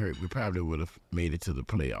didn't get hurt, we probably would have made it to the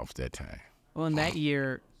playoffs that time. Well, in that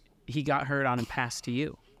year, he got hurt on a pass to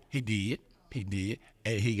you. He did, and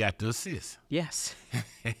he got the assist. Yes.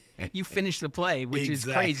 You finished the play, which is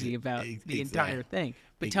crazy about the entire thing.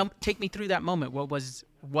 But take me through that moment.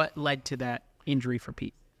 What led to that injury for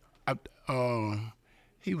Pete?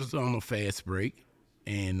 He was on a fast break,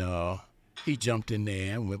 and he jumped in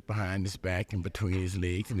there and went behind his back and between his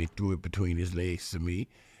legs, and he threw it between his legs to me,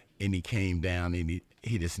 and he came down and he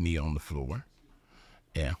hit his knee on the floor.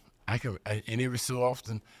 Yeah, and every so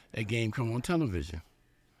often that game come on television,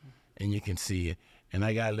 and you can see it. And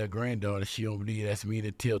I got a little granddaughter. She don't believe that's me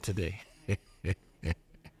till today.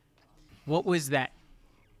 What was that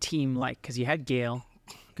team like? Because you had Gail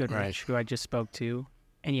Goodrich, Right. who I just spoke to,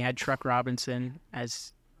 and you had Truck Robinson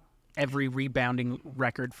as every rebounding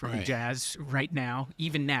record for the Right. Jazz right now.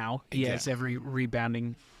 Even now, he has every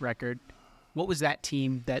rebounding record. What was that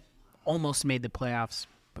team that almost made the playoffs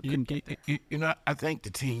but couldn't get there? I think the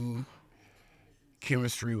team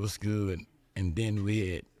chemistry was good, and then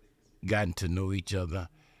we had gotten to know each other.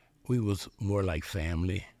 We was more like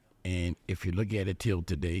family, and if you look at it till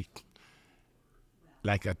today,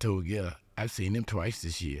 like I told you, I've seen him twice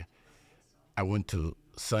this year. I went to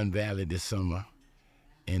Sun Valley this summer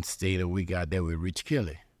and stayed a week out there with Rich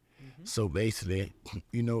Kelly. So basically,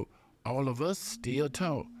 all of us still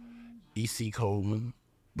talk. E.C. Coleman,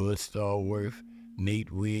 Bud Stallworth,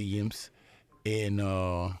 Nate Williams, and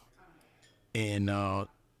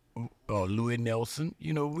Louis Nelson.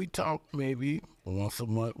 We talk maybe once a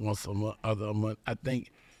month, other month. I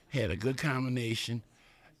think had a good combination,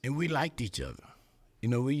 and we liked each other.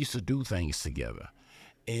 We used to do things together,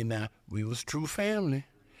 and we was true family.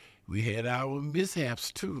 we had our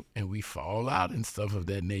mishaps too, and we fall out and stuff of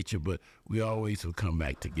that nature, but we always would come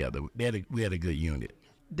back together. We had a good unit.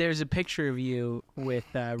 There's a picture of you with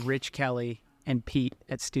Rich Kelly and Pete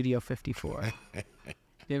at Studio 54.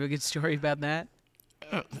 You have a good story about that?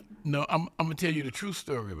 No, I'm gonna tell you the true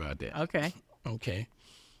story about that. Okay. Okay.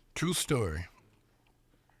 True story.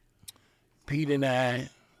 Pete and I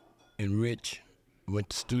and Rich went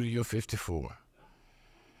to Studio 54.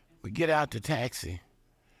 We get out the taxi,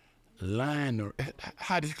 line,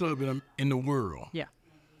 hottest club in the world. Yeah.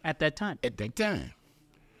 At that time. At that time.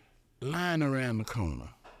 Line around the corner.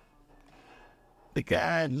 The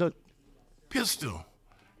guy looked, pistol,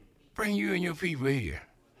 bring you and your people here.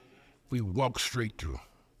 We walked straight through.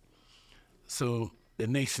 So the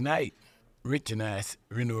next night, Rich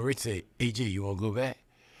said, AJ, you want to go back?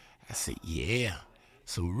 I said, yeah.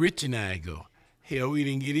 So Rich and I go, hell, we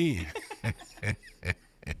didn't get in.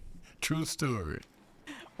 True story.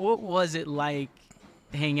 What was it like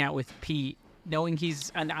to hang out with Pete, knowing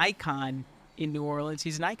he's an icon in New Orleans?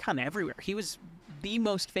 He's an icon everywhere. He was the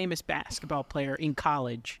most famous basketball player in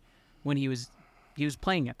college when he was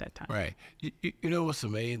playing at that time. Right. You know what's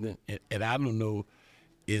amazing? And I don't know,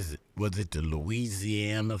 was it the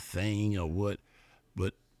Louisiana thing or what?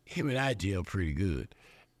 But him and I gel pretty good.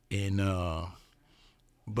 And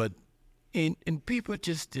people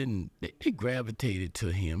just didn't, they gravitated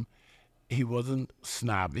to him. He wasn't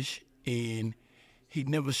snobbish, and he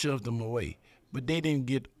never shoved them away. But they didn't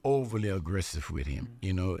get overly aggressive with him,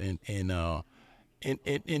 you know, and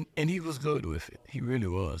he was good with it. He really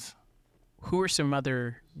was. Who are some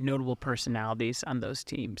other notable personalities on those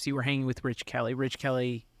teams? You were hanging with Rich Kelly. Rich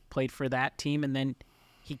Kelly played for that team, and then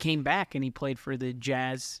he came back and he played for the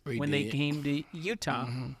Jazz when they came to Utah.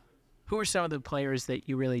 Mm-hmm. Who are some of the players that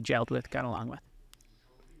you really gelled with, got along with?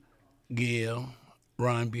 Gail,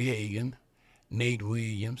 Ron Buhagan, Nate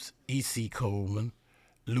Williams, E.C. Coleman,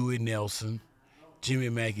 Louis Nelson, Jimmy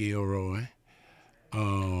McElroy,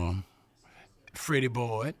 Freddie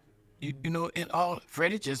Boyd. You know, and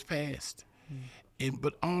Freddie just passed.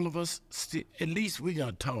 But all of us, at least we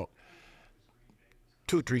gonna talk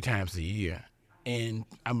 2 or 3 times a year. And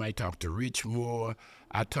I might talk to Rich more.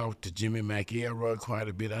 I talk to Jimmy McElroy quite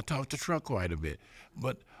a bit. I talk to Truck quite a bit.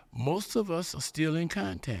 But most of us are still in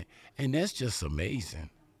contact. And that's just amazing.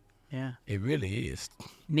 Yeah. It really is.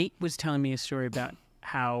 Nate was telling me a story about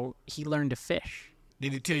how he learned to fish.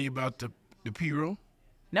 Did he tell you about the P-roll?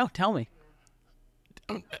 No, tell me.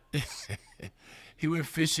 He went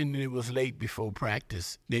fishing and it was late before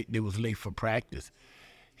practice. They was late for practice.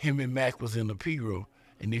 Him and Mac was in the P-roll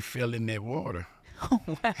and they fell in that water. Oh,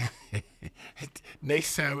 wow.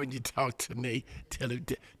 Next time when you talk to Nate, tell him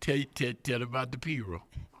about the P-roll.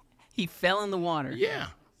 He fell in the water. Yeah,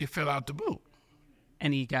 he fell out the boat.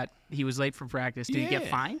 And he was late for practice. Did he get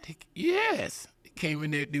fined? Yes. He came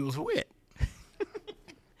in there, it was wet.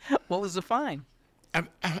 What was the fine?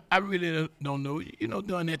 I really don't know. You know,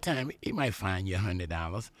 during that time, he might fine you $100.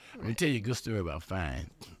 I'm going to tell you a good story about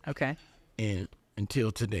fine. Okay. And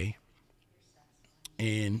until today.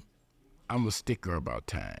 And I'm a sticker about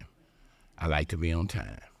time. I like to be on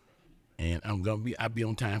time. And I'll be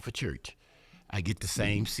on time for church. I get the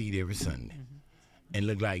same seat every Sunday. Mm-hmm. And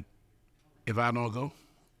look like, if I don't go,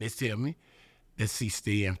 they tell me, that seat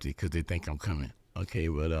stay empty because they think I'm coming. Okay,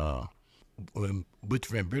 but when Butch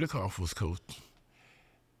Van Britakoff was coach,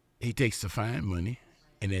 he takes the fine money,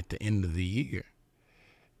 and at the end of the year,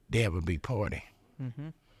 they have a big party.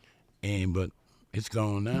 Mm-hmm. But it's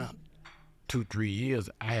gone now. 2-3 years,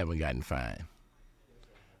 I haven't gotten fined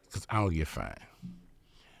because I don't get fined.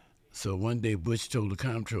 So one day, Butch told the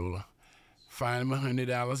comptroller, fine him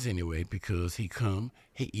 $100 anyway because he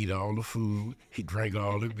eat all the food, he drank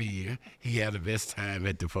all the beer, he had the best time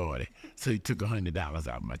at the party. So he took $100 out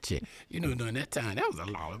of my check. You know, during that time, that was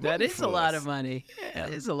a lot of money. That is for a lot us. of money. Yeah.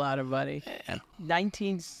 That is a lot of money. Yeah.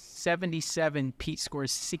 1977, Pete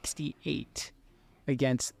scores 68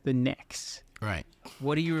 against the Knicks. Right.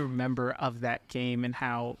 What do you remember of that game and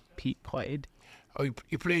how Pete played? Oh,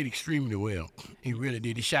 he played extremely well. He really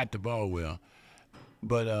did. He shot the ball well.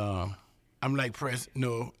 But I'm like Press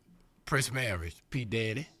Marriage, Pete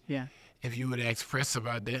Daddy. Yeah. If you would ask Press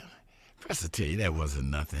about that, Press will tell you that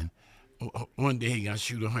wasn't nothing. One day he gonna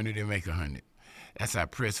shoot 100 and make 100. That's how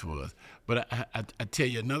Press was. But I tell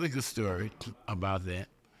you another good story about that.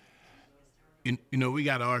 You know, we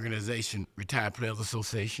got an organization, Retired Players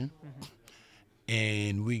Association,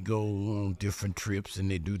 and we go on different trips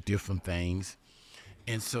and they do different things.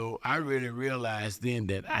 And so I really realized then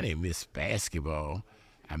that I didn't miss basketball.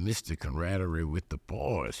 I missed the camaraderie with the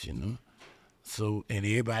boys, you know. So, and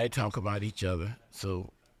everybody talk about each other.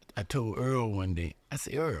 So I told Earl one day, I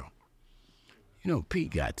said, Earl, you know,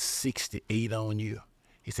 Pete got 68 on you.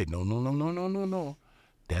 He said, no.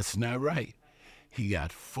 That's not right. He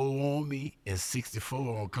got 4 on me and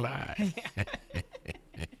 64 on Clyde.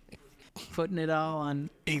 Putting it all on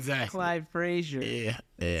Exactly. Clyde Frazier. Yeah.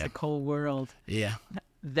 It's a cold world. Yeah.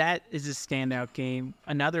 That is a standout game.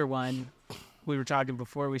 Another one, we were talking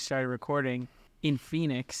before we started recording, in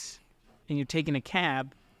Phoenix, and you're taking a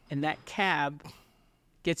cab, and that cab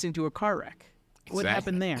gets into a car wreck. What Exactly.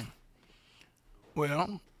 happened there?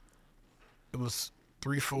 Well, it was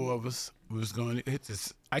 3-4 of us. We was going to hit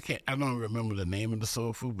this. I don't remember the name of the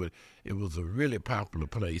soul food, but it was a really popular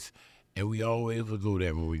place, and we always would go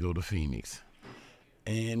there when we go to Phoenix.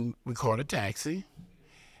 And we caught a taxi,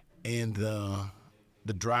 and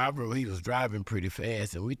the driver, he was driving pretty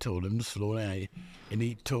fast, and we told him to slow down. And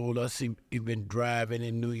he told us he'd been driving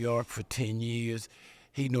in New York for 10 years.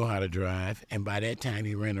 He knew how to drive, and by that time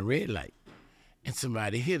he ran a red light, and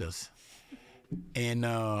somebody hit us. And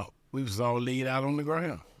we was all laid out on the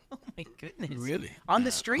ground. Oh, my goodness. Really? On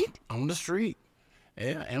the street? On the street.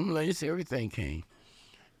 Yeah, ambulance, everything came.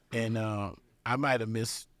 And I might have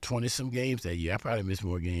missed 20-some games that year. I probably missed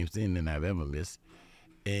more games then than I've ever missed.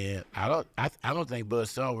 And I don't think Bud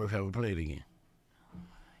Stallworth ever played again.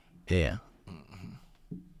 Yeah.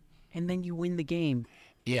 And then you win the game.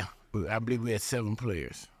 Yeah. I believe we had 7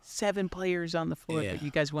 players. 7 players on the floor, Yeah. but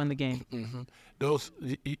you guys won the game. Mm-hmm. Those,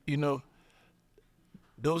 you know,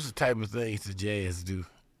 those are the type of things the Jazz do.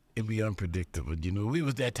 It'd be unpredictable. You know, we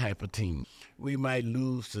was that type of team. We might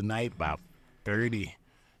lose tonight by 30.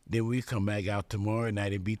 Then we come back out tomorrow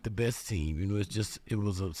night and beat the best team. You know,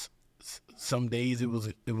 some days it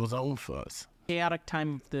was on for us. Chaotic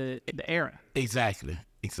time of the era. Exactly.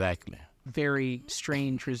 Very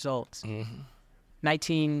strange results. Mm-hmm.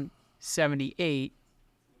 1978,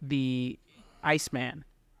 the Iceman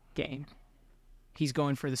game. He's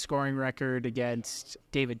going for the scoring record against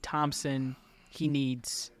David Thompson. He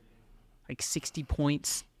needs like 60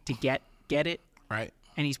 points to get it. Right.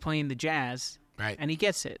 And he's playing the Jazz. Right. And he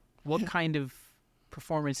gets it. What kind of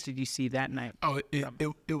performance did you see that night? Oh,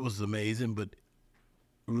 it was amazing, but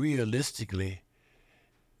realistically,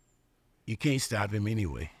 you can't stop him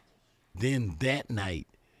anyway. Then that night,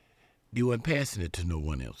 he wasn't passing it to no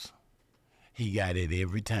one else. He got it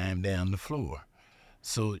every time down the floor.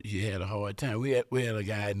 So you had a hard time. We had a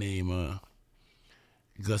guy named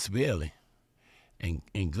Gus Bailey, and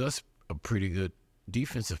Gus a pretty good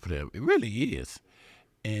defensive player. It really is.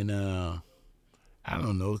 And I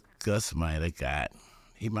don't know, Gus might have got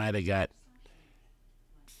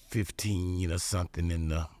 15 or something in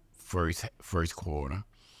the first quarter.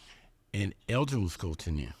 And Elgin was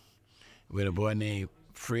coaching him with a boy named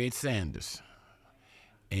Fred Sanders.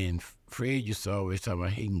 And Fred used to always talk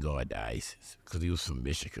about he can guard the ISIS because he was from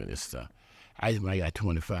Michigan and stuff. I might got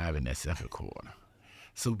 25 in that second quarter.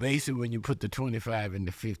 So basically when you put the 25 and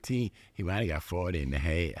the 15, he might have got 40 in the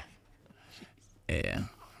half. Yeah.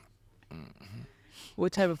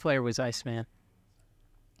 What type of player was Iceman?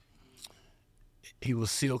 He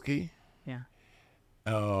was silky. Yeah.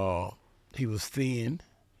 He was thin.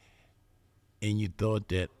 And you thought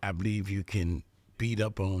that, I believe you can beat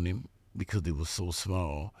up on him because he was so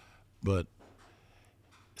small. But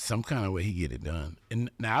some kind of way he get it done. And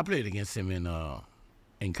now I played against him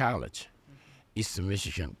in college, Eastern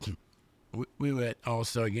Michigan. We were at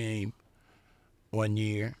All-Star game one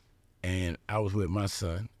year, and I was with my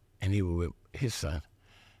son, and he was with his son.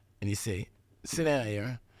 And he said, "Sit down,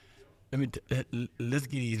 Aaron. Let's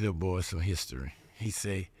give these little boys some history." He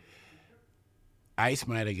said, "Ice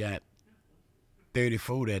might have got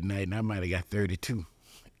 34 that night, and I might have got 32."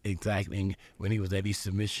 Exactly, when he was at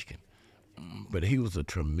Eastern Michigan. But he was a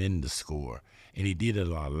tremendous scorer, and he did it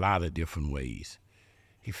a lot of different ways.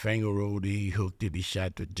 He finger rolled it, he hooked it, he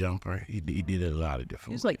shot the jumper. He did it a lot of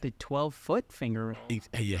different He was ways. like the 12-foot finger roll.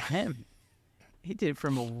 Yeah. Him. He did it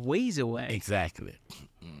from a ways away. Exactly.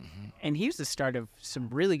 And he was the start of some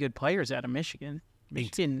really good players out of Michigan.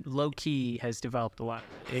 Michigan, low-key, has developed a lot.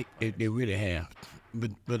 They really have.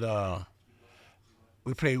 But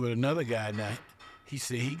we played with another guy now. He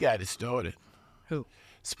said he got it started. Who?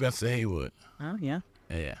 Spencer Haywood. Oh, yeah.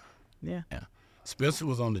 Yeah. Yeah, Spencer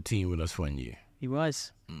was on the team with us one year. he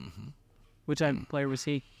was. What type of player was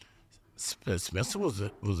he? Spencer was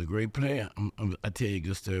a great player. I tell you a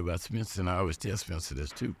good story about Spencer, and I always tell Spencer this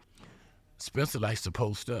too. Spencer likes to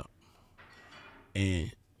post up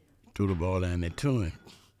and threw the ball down there to him.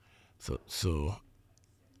 So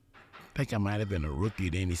I think I might have been a rookie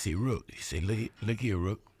then. He said, "Rook," he said, look here,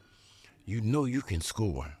 Rook. You know you can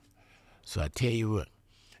score. So I tell you what,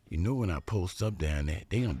 you know when I post up down there,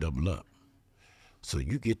 they gonna double up. So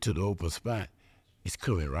you get to the open spot, it's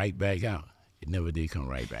coming right back out. It never did come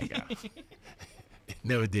right back out. It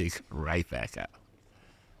never did come right back out.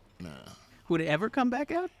 No. Would it ever come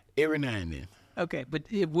back out? Every now and then. Okay, but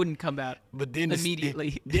it wouldn't come out But then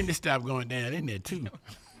immediately. Then it stopped going down in there too.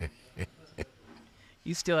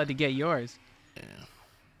 You still had to get yours. Yeah.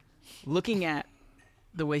 Looking at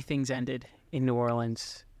the way things ended in New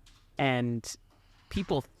Orleans, and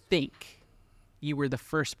people think you were the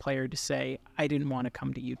first player to say, I didn't want to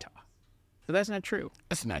come to Utah. So that's not true.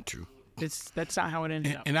 That's not true. That's not how it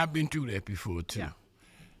ended up. And I've been through that before too.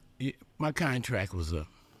 Yeah. My contract was up.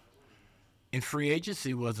 And free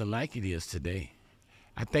agency wasn't like it is today.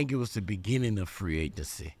 I think it was the beginning of free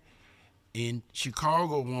agency. And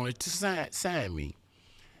Chicago wanted to sign me.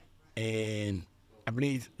 And I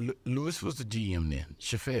believe Lewis was the GM then,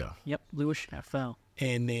 Chaffel. Yep, Louis Chaffel.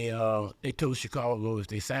 And they told Chicago if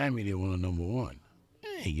they signed me, they want a number one.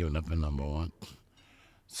 I ain't giving up a number one.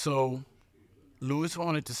 So Lewis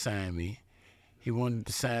wanted to sign me. He wanted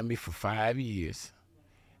to sign me for 5 years,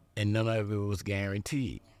 and none of it was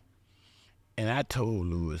guaranteed. And I told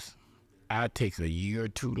Lewis, I'll take a year or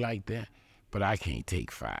two like that, but I can't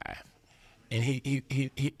take 5. And he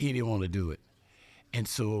didn't want to do it. And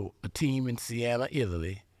so a team in Siena,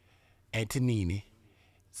 Italy, Antonini,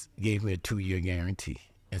 gave me a 2-year guarantee.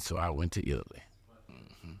 And so I went to Italy.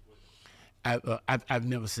 I've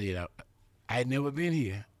never said I had never been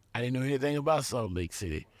here. I didn't know anything about Salt Lake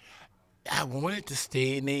City. I wanted to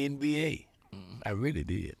stay in the NBA. I really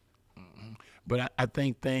did. But I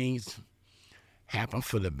think things happen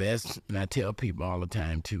for the best, and I tell people all the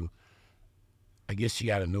time too, I guess you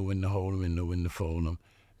got to know when to hold them and know when to fold them,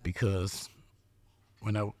 because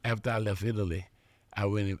after I left Italy, I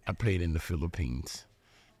played in the Philippines.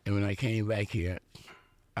 And when I came back here,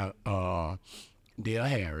 Dale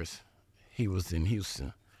Harris, he was in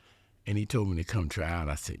Houston, and he told me to come try out.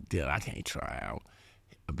 I said, Dale, I can't try out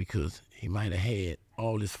because he might have had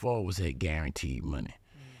all his forwards had guaranteed money.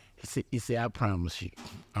 He said, I promise you,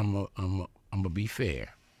 I'm gonna be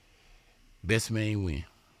fair. Best man win.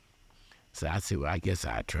 So I said, well, I guess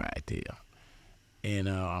I tried Dale. And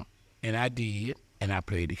I did, and I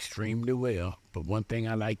played extremely well. But one thing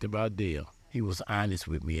I liked about Dale, he was honest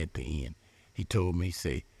with me at the end. He told me,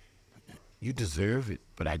 say, you deserve it,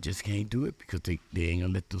 but I just can't do it because they ain't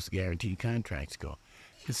gonna let those guaranteed contracts go.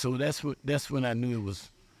 And so that's when I knew it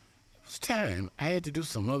was time. I had to do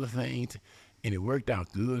some other things, and it worked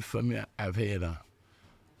out good for me. I've had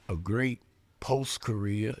a great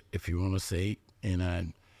post-career, if you want to say, and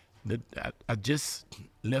I just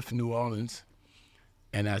left New Orleans,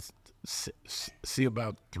 and I see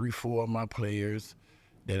about 3-4 of my players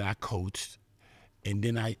that I coached, and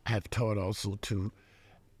then I have taught also too,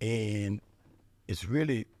 and it's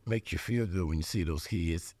really makes you feel good when you see those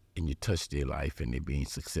kids and you touch their life and they're being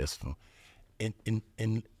successful. And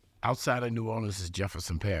outside of New Orleans is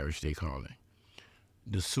Jefferson Parish, they call it.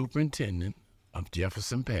 The superintendent of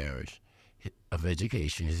Jefferson Parish of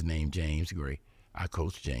Education is named James Gray. I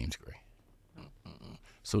coach James Gray.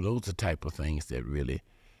 So those are the type of things that really,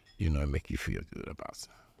 make you feel good about it.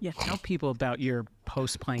 Yeah, tell people about your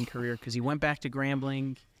post-playing career, because you went back to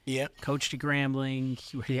Grambling. Yeah. Coached at Grambling.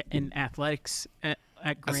 You were in athletics at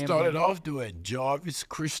Grambling. I started off at Jarvis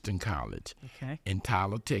Christian College in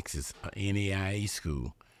Tyler, Texas, an NAIA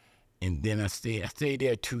school. And then I stayed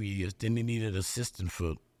there 2 years. Then they needed an assistant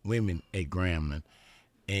for women at Grambling.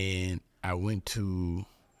 And I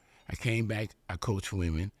came back, I coached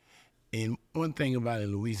women. And one thing about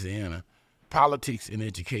in Louisiana, politics and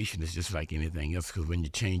education is just like anything else, because when you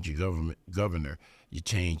change your governor, you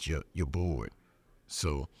change your board.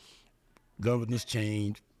 So governors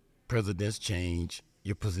change, presidents change,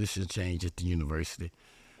 your positions change at the university.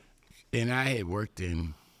 And I had worked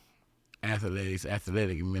in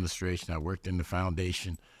athletic administration. I worked in the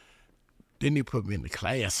foundation. Then they put me in the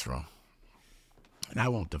classroom. And I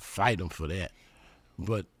want to fight them for that.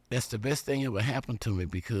 But that's the best thing that ever happened to me,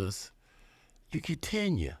 because you get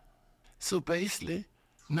tenure. So basically,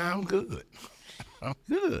 now I'm good. I'm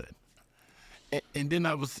good. And then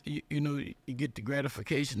I was, you get the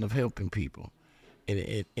gratification of helping people. And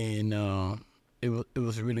it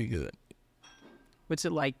was really good. What's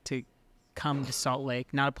it like to come to Salt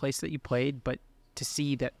Lake, not a place that you played, but to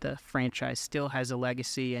see that the franchise still has a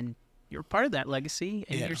legacy, and you're part of that legacy,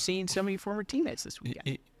 and you're seeing some of your former teammates this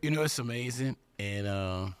weekend? It's amazing,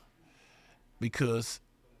 and because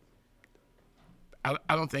I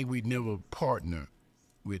don't think we'd never partner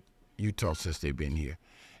with Utah since they've been here.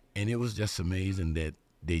 And it was just amazing that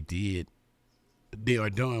they are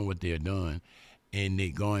doing what they're doing, and they're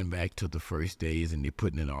going back to the first days, and they're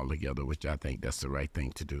putting it all together, which I think that's the right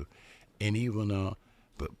thing to do. And even,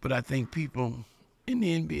 but I think people in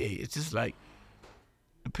the NBA, it's just like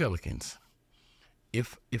the Pelicans.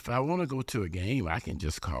 If I want to go to a game, I can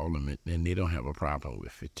just call them, and they don't have a problem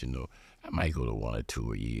with it. I might go to 1 or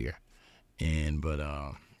 2 a year, but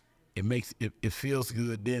it feels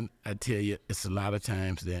good. Then I tell you, it's a lot of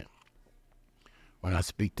times that when I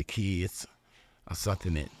speak to kids or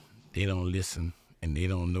something that they don't listen and they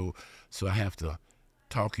don't know, so I have to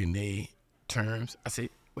talk in their terms. I say,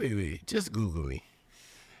 wait, just Google me.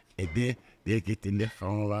 And then they'll get their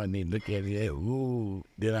phone out and they look at it, ooh,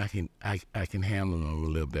 then I can handle them a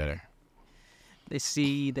little better. They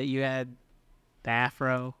see that you had the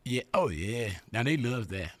afro. Yeah, oh yeah. Now they love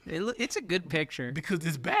that. It's a good picture. Because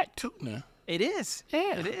it's back too now. It is.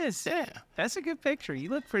 Yeah. It is. Yeah. That's a good picture. You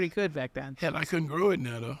look pretty good back then. Hell, I couldn't grow it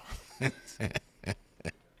now though.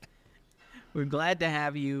 We're glad to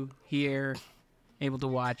have you here, able to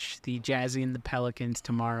watch the Jazzy and the Pelicans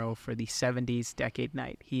tomorrow for the 70s Decade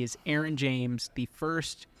Night. He is Aaron James, the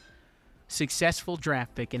first successful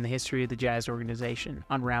draft pick in the history of the Jazz organization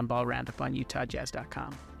on Roundball Roundup on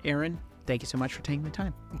UtahJazz.com. Aaron, thank you so much for taking the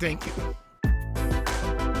time. Thank you.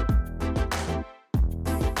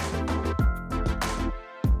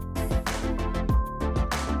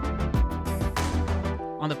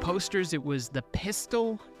 On the posters, it was the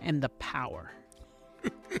pistol and the power.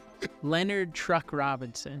 Leonard Truck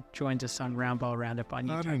Robinson joins us on Roundball Roundup on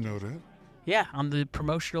YouTube. I didn't know that. Yeah, on the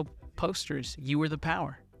promotional posters, you were the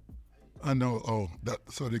power. I know. Oh,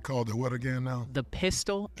 so they called it what again now? The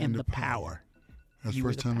pistol and the power. That's the You were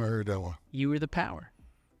first the time I power. heard that one. You were the power.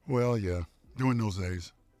 Well, yeah, during those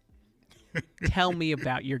days. Tell me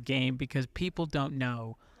about your game, because people don't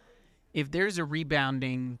know. If there's a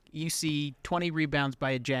rebounding, you see 20 rebounds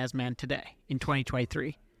by a Jazz man today in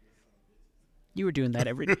 2023. You were doing that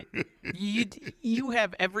every day. You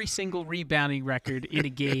have every single rebounding record in a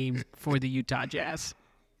game for the Utah Jazz.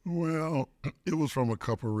 Well, it was from a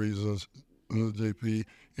couple of reasons, JP.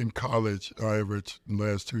 In college, I averaged in the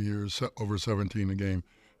last 2 years over 17 a game.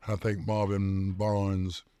 I think Marvin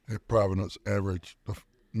Barnes at Providence averaged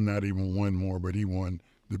not even one more, but he won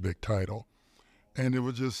the big title. And it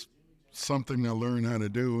was just something I learned how to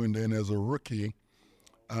do. And then as a rookie,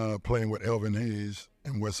 playing with Elvin Hayes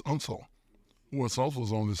and Wes Unseld. Wes Unseld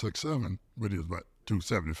was only 6'7", but he was about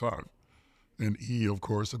 275. And E, of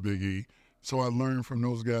course, a big E. So I learned from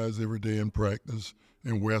those guys every day in practice.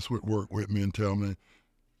 And Wes would work with me and tell me,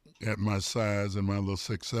 at my size and my little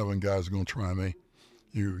 6'7", guys are going to try me.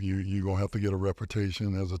 You're going to have to get a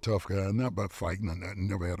reputation as a tough guy. Not by fighting or nothing,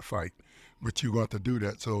 never had a fight. But you're going to have to do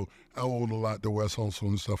that. So I owed a lot to Wes Unseld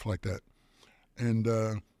and stuff like that. And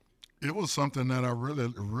it was something that I really,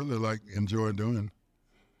 really enjoyed doing.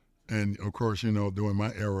 And, of course, during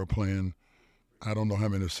my era playing, I don't know how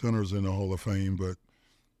many centers in the Hall of Fame, but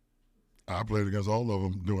I played against all of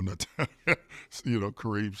them during that time.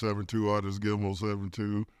 Kareem 7'2", Artis Gilmore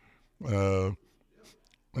 7'2",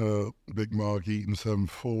 Big Mark Eaton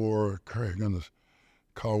 7'4", Craig Gunnis,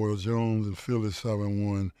 Caldwell Jones and Philly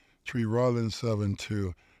 7'1", Tree Rollins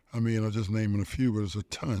 7'2". I mean, I'm just naming a few, but it's a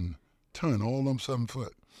ton, all of them 7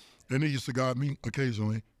 foot. Then he used to guard me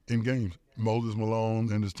occasionally in games. Moses Malone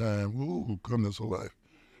in his time, goodness alive.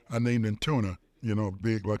 I named him Tuna,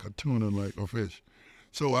 big like a tuna, like a fish.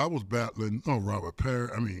 So I was battling, Robert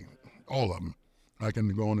Perry, all of them. I can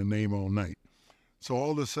go on and name all night. So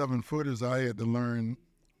all the 7-footers, I had to learn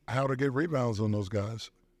how to get rebounds on those guys.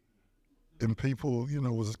 And people,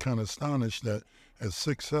 was kind of astonished that at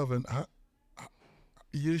 6'7",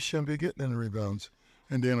 you shouldn't be getting any rebounds.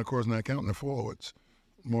 And then, of course, not counting the forwards.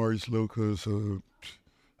 Maurice Lucas, you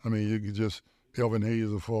could just, Elvin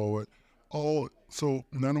Hayes a forward. So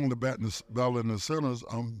not only battling the centers,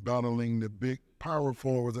 I'm battling the big power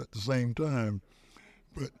forwards at the same time.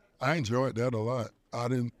 But I enjoyed that a lot. I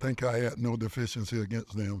didn't think I had no deficiency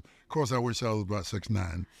against them. Of course, I wish I was about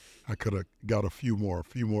 6'9". I could have got a few more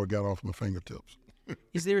got off my fingertips.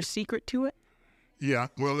 Is there a secret to it? Yeah,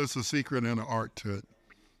 well, it's a secret and an art to it.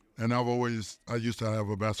 And I used to have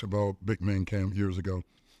a basketball big man camp years ago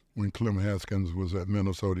when Clem Haskins was at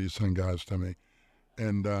Minnesota. He sent guys to me.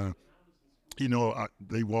 And,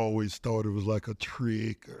 they always thought it was like a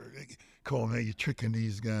trick, or they call me, you're tricking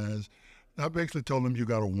these guys. I basically told them you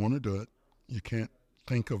got to want to do it. You can't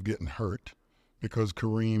think of getting hurt, because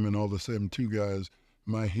Kareem and all the 7'2" guys,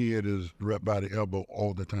 my head is right by the elbow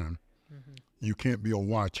all the time. Mm-hmm. You can't be a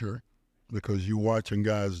watcher, because you watching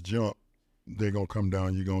guys jump, they're going to come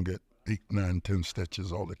down, you're going to get 8, 9, 10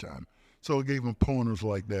 stitches all the time. So it gave them pointers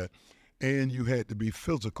like that. And you had to be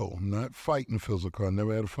physical, not fighting physical. I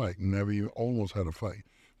never had a fight, never even almost had a fight.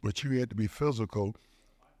 But you had to be physical,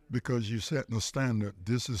 because you set the standard,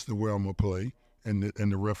 this is the way I'm going to play, and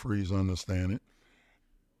the referees understand it.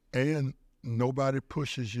 And nobody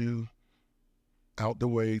pushes you out the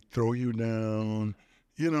way, throw you down.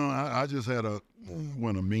 I just had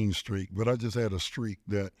wasn't a mean streak, but I just had a streak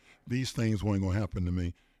that these things weren't going to happen to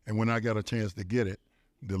me. And when I got a chance to get it,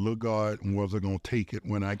 the little guard wasn't going to take it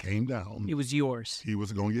when I came down. It was yours. He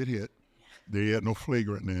was going to get hit. They had no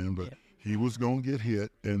flagrant then, but he was going to get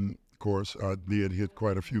hit. And, of course, I did hit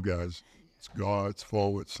quite a few guys, guards,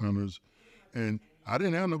 forwards, centers. And I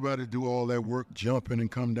didn't have nobody do all that work jumping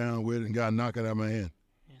and come down with it and got knocked it out of my hand.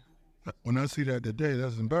 Yeah. When I see that today,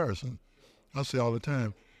 that's embarrassing. I say all the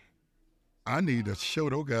time, I need to show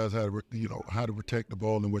those guys how to protect the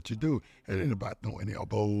ball and what you do. It ain't about throwing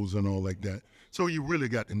elbows and all like that. So you really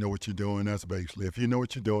got to know what you're doing. That's basically, if you know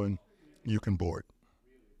what you're doing, you can board.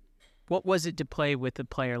 What was it to play with a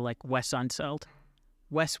player like Wes Unseld?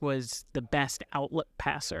 Wes was the best outlet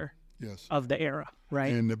passer of the era,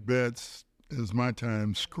 right? And the best is my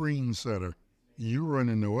time screen setter. You run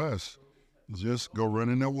in the West, just go run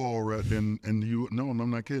in that wall right and you. No, I'm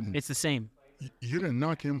not kidding. It's the same. You didn't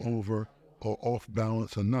knock him over or off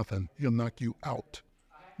balance or nothing. He'll knock you out.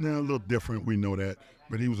 Now, a little different, we know that,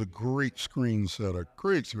 but he was a great screen setter,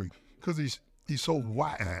 because he's so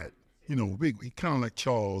wide, big. He kind of like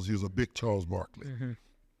Charles. He was a big Charles Barkley. Mm-hmm.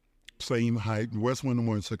 Same height. West went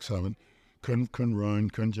 1.67. Couldn't run,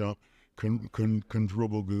 couldn't jump, couldn't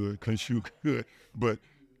dribble good, couldn't shoot good. But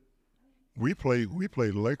we played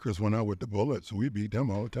the Lakers when I with the Bullets. We beat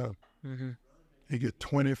them all the time. Mm-hmm. He get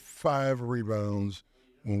 25 rebounds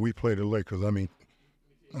when we played the Lakers. I mean,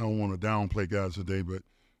 I don't want to downplay guys today, but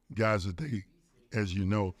guys today, as you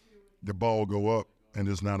know, the ball go up and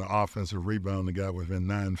it's not an offensive rebound. The guy within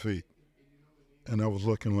 9 feet. And I was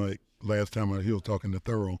looking like last time he was talking to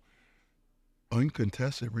Thurl,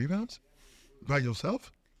 uncontested rebounds by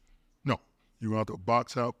yourself? No. You have to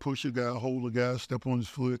box out, push a guy, hold a guy, step on his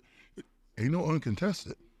foot. Ain't no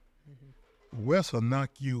uncontested. Mm-hmm. Wes will knock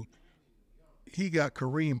you. He got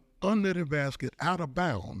Kareem under the basket, out of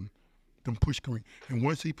bounds, then push Kareem. And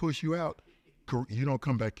once he push you out, you don't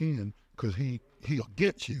come back in because he'll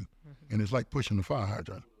get you. Mm-hmm. And it's like pushing the fire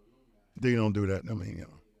hydrant. They don't do that. I mean,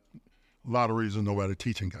 a lot of reasons nobody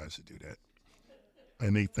teaching guys to do that.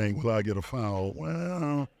 And they think, well, I get a foul.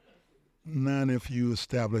 Well, not if you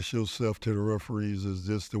establish yourself to the referees as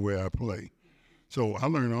this the way I play. So I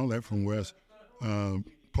learned all that from Wes.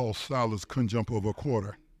 Paul Silas couldn't jump over a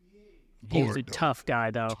quarter. He was a tough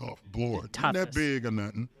guy, though. Tough, board. Not that big or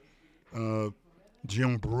nothing.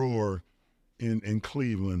 Jim Brewer in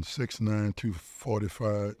Cleveland, 6'9",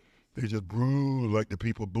 245. They just brew like the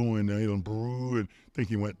people booing. They don't brew and think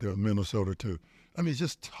he went to Minnesota, too. I mean,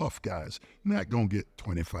 just tough guys. Not going to get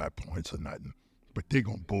 25 points or nothing, but they're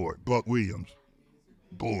going to board. Buck Williams,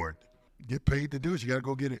 board. Get paid to do it. You got to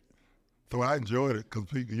go get it. So I enjoyed it because,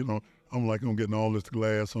 I'm like, I'm getting all this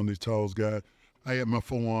glass on these Charles guys. I had my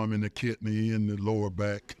forearm in the kidney and the lower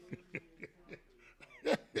back.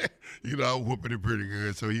 I was whooping it pretty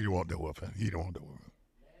good, so he didn't want that whooping.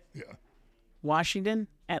 Yeah. Washington,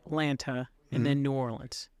 Atlanta, and then New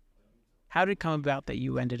Orleans. How did it come about that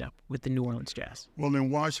you ended up with the New Orleans Jazz? Well, in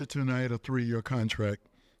Washington, I had a 3-year contract.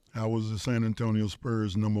 I was the San Antonio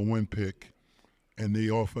Spurs #1 pick, and they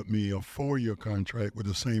offered me a 4-year contract with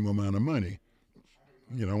the same amount of money.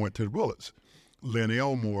 I went to the Bullets. Len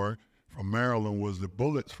Elmore from Maryland was the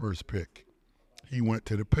Bullets' first pick. He went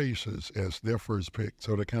to the Pacers as their first pick,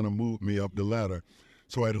 so they kind of moved me up the ladder.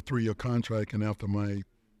 So I had a 3-year contract, and after my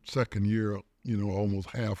second year, almost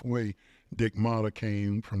halfway, Dick Motta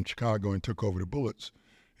came from Chicago and took over the Bullets,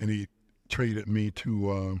 and he traded me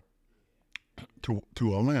to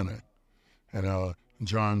Atlanta. And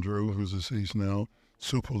John Drew, who's deceased now,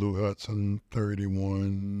 Super Lou Hudson,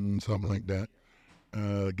 31, something like that.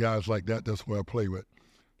 Guys like that, that's where I play with.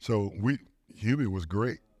 So Hubie was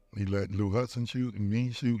great. He let Lou Hudson shoot and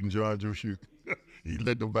me shoot and John Drew shoot. He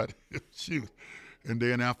let nobody shoot. And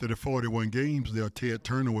then after the 41 games there, Ted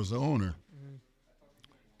Turner was the owner.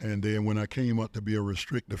 Mm-hmm. And then when I came up to be a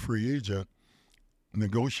restricted free agent,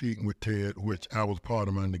 negotiating with Ted, which I was part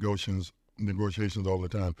of my negotiations all the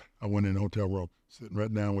time. I went in the hotel room, sitting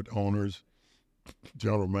right down with owners,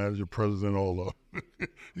 general manager, president, all of them.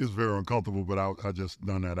 It was very uncomfortable, but I just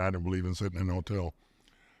done that. I didn't believe in sitting in a hotel.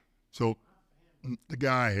 So the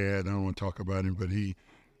guy I had, I don't want to talk about him, but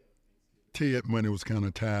Ted money was kind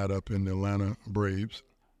of tied up in the Atlanta Braves,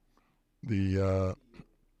 the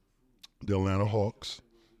Atlanta Hawks,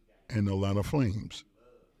 and the Atlanta Flames.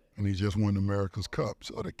 And he just won America's Cup.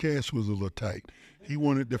 So the cash was a little tight. He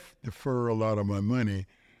wanted to defer a lot of my money,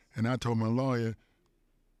 and I told my lawyer,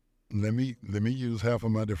 let me use half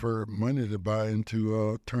of my deferred money to buy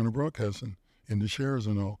into Turner Broadcasting in the shares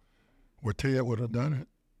and all. Well, Ted would have done it.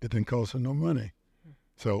 It didn't cost her no money.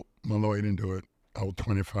 So my lawyer didn't do it. I was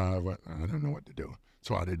 25. I didn't know what to do.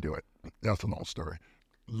 So I didn't do it. That's a long story.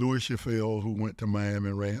 Louis Chaffel, who went to Miami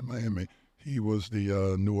and ran Miami, he was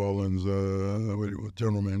the New Orleans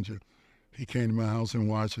general manager. He came to my house in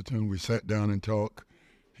Washington. We sat down and talked.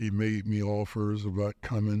 He made me offers about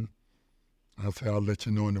coming. I said, I'll let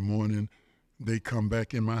you know in the morning. They come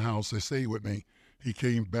back in my house. They stayed with me. He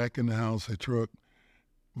came back in the house. Said, Truck,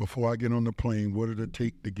 before I get on the plane, what did it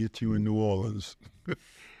take to get you in New Orleans?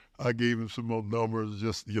 I gave him some more numbers.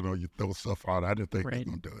 Just, you throw stuff out. I didn't think he was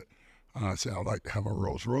going to do it. I said, I'd like to have a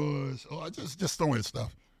Rolls Royce. I just throwing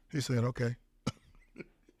stuff. He said, okay.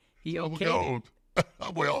 He okayed okay.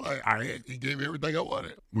 Well, he gave me everything I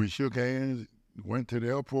wanted. We shook hands, went to the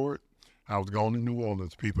airport. I was going to New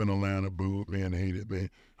Orleans. People in Atlanta booed me and hated me.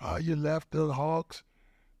 You left the Hawks?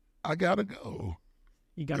 I got to go.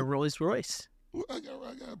 You got a Rolls Royce. Well, I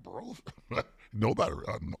got bros. Nobody,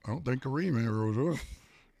 I don't think Kareem had a Rolls Royce.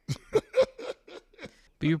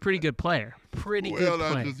 But you're a pretty good player. Pretty good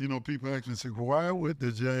player. I just, people actually say, why would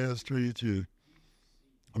the Jazz treat you?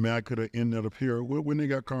 I mean, I could have ended up here. When they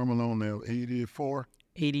got Carmelo on there, 84?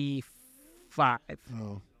 85.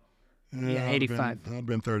 Oh. Yeah, 85. I've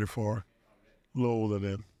been 34. A little older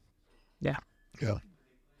then. Yeah. Yeah.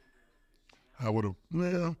 I would have,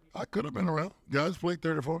 I could have been around. Guys played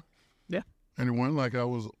 34. Yeah. And it wasn't like I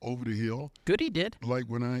was over the hill. Goody did. Like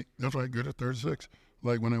that's right, good at 36.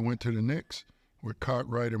 Like when I went to the Knicks with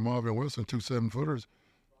Cartwright and Marvin Wilson, 2 7-footers,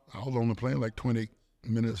 I was only playing like 20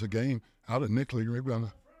 minutes a game out of Knicks League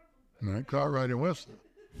rebounder. And Cartwright and Wilson,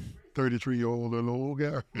 33-year-old little old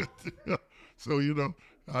guy. So,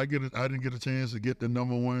 I didn't get a chance to get the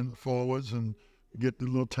number one forwards and get the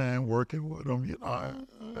little time working with them. I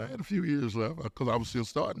had a few years left because I was still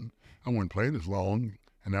starting. I wasn't playing as long,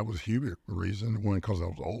 and that was a huge reason. It wasn't because I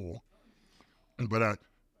was old. But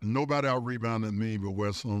nobody out-rebounded me but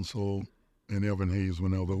Wes Unseld and Evan Hayes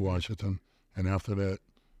when I was at Washington. And after that...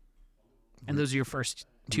 And those are your first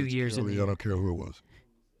 2 years in the I don't care who it was.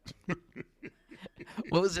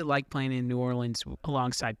 What was it like playing in New Orleans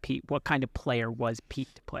alongside Pete? What kind of player was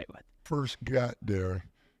Pete to play with? First got there,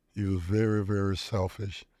 he was very, very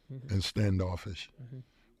selfish and standoffish. Mm-hmm.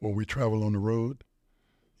 When we travel on the road,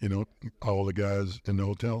 all the guys in the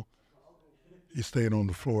hotel, he stayed on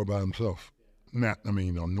the floor by himself. No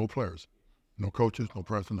players, no coaches, no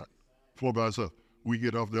person, floor by himself. We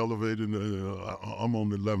get off the elevator, I'm on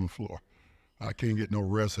the 11th floor. I can't get no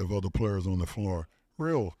rest of other players on the floor.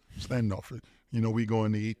 Real standoffish. We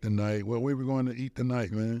going to eat tonight. Well, we were going to eat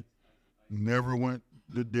tonight, man. Never went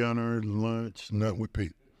to dinner, lunch, nothing with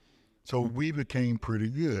Pete. So we became pretty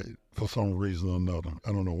good for some reason or another.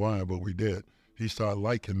 I don't know why, but we did. He started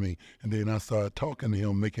liking me. And then I started talking to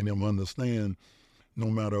him, making him understand no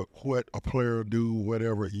matter what a player do,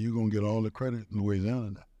 whatever, you're going to get all the credit in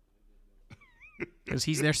Louisiana now. Because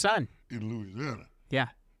he's their son. In Louisiana. Yeah.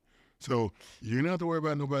 So you don't have to worry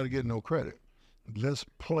about nobody getting no credit. Let's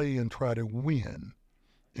play and try to win.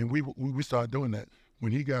 And we started doing that.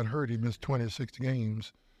 When he got hurt, he missed 26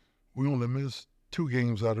 games. We only missed 2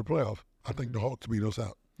 games out of the playoff. I think the Hawks beat us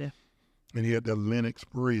out. Yeah. And he had that Lennox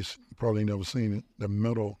brace. You probably never seen it, the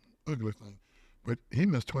metal ugly thing. But he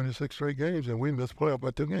missed 26 straight games, and we missed playoff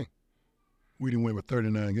by 2 games. We didn't win with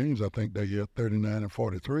 39 games, I think, that year, 39 and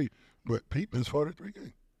 43. But Pete missed 43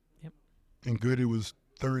 games. Yep. And Goody was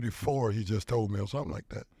 34, he just told me, or something like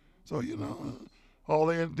that. So, all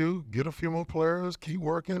they had to do, get a few more players, keep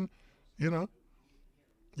working, You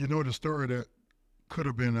know the story that could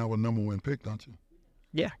have been our number 1 pick, don't you?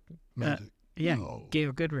 Yeah. Magic. Yeah, No.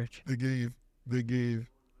 Gail Goodrich. They gave the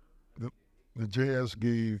Jazz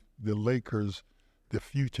gave the Lakers the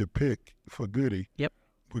future pick for Goody. Yep.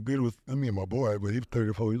 But Goody was, my boy, but he was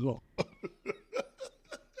 34 years old.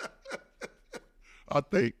 I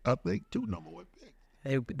think 2 number 1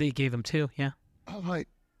 picks. They gave him 2, yeah. I was like,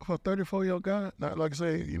 for a 34-year-old guy, not like I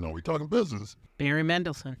say, we talking business. Barry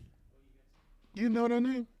Mendelsohn. You know that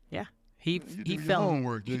name? Yeah. You He do fell your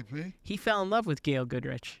homework, JP. He fell in love with Gail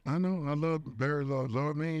Goodrich. I know. I love Barry.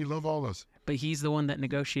 Love me. He love all us. But he's the one that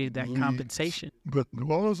negotiated that compensation. But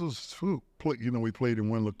all us was swoop. We played in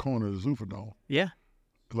one little corner of the Superdome. Yeah.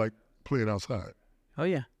 Like playing outside. Oh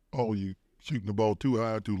yeah. Oh, you shooting the ball too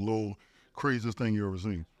high, too low, craziest thing you ever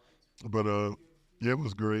seen. But it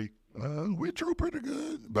was great. We drew pretty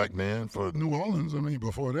good back then for New Orleans.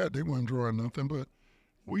 Before that they weren't drawing nothing, but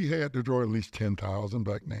we had to draw at least 10,000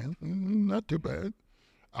 back then. Not too bad.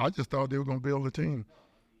 I just thought they were going to build a team.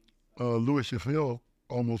 Louis Chaffel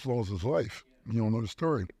almost lost his life. You don't know the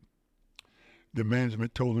story. The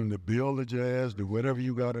management told him to build the Jazz, do whatever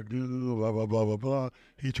you got to do, blah, blah, blah, blah, blah.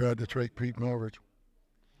 He tried to trade Pete Maravich.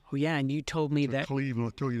 Oh, yeah, and you told me To that.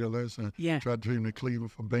 Cleveland. I told you that last time. Yeah. Tried to take him to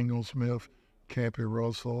Cleveland for Bingo Smith, Campy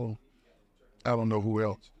Russell. I don't know who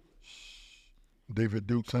else. David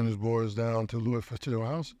Duke sent his boys down to Louis Fitzgerald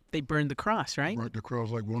House. They burned the cross, right? Right the cross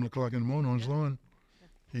like 1 o'clock in the morning on his lawn.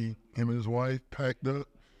 Him and his wife packed up.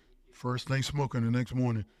 First thing smoking the next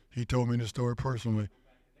morning. He told me the story personally.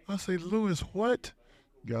 I said, Louis, what?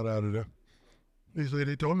 Got out of there. He said,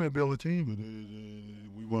 they told me to build a team, but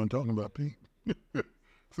we weren't talking about Pete.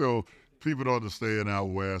 So people don't understand out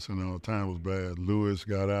west, and the time was bad. Louis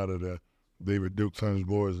got out of there. David Duke sent his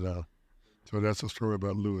boys down. So that's a story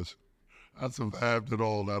about Louis. I survived it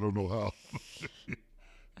all. I don't know how.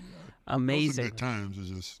 Amazing. Those are good times. It's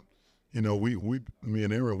just, me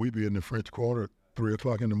and Aaron, we'd be in the French Quarter at 3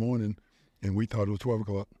 o'clock in the morning, and we thought it was 12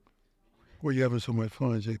 o'clock. Where you having so much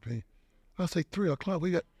fun, JP? I say 3 o'clock.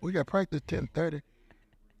 We got practice 10:30.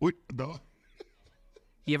 No.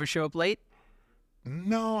 You ever show up late?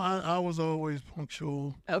 No, I was always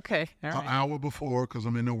punctual. Okay, all An right. hour before, because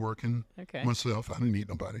I'm in there working Okay. myself. I didn't need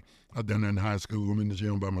nobody. I done that in high school. I'm in the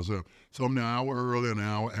gym by myself. So I'm an hour early, an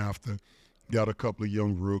hour after. Got a couple of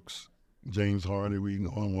young rooks. James Hardy, we can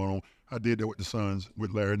go on one. I did that with the Suns,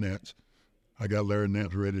 with Larry Nance. I got Larry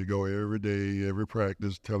Nance ready to go every day, every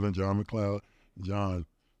practice, telling John McLeod, John,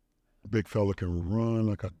 big fella can run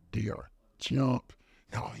like a deer, jump.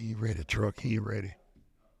 No, he ready, truck, he ready.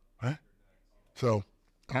 Huh? So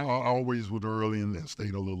I always was early and then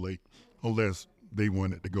stayed a little late, unless they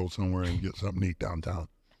wanted to go somewhere and get something to eat downtown.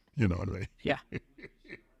 You know what I mean? Yeah.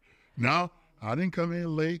 No, I didn't come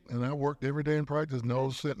in late, and I worked every day in practice,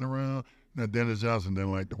 no sitting around. Now, Dennis Johnson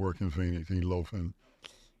didn't like to work in Phoenix. He loafing.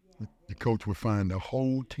 The coach would find the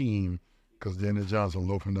whole team because Dennis Johnson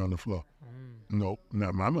loafing down the floor. Nope,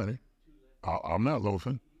 not my money. I'm not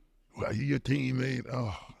loafing. Well, you your teammate.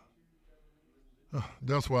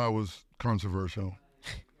 That's why I was controversial.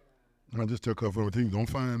 I just took up for the team. Don't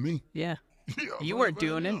find me. Yeah. Yeah, You weren't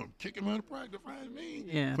doing it. Kick him out of practice. Find me.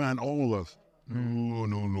 Yeah. Find all of us. No.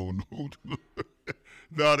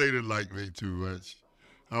 No, they didn't like me too much.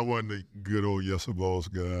 I wasn't a good old yes boss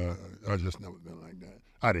guy. I just never been like that.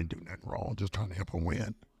 I didn't do nothing wrong. Just trying to help them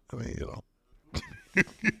win. I mean,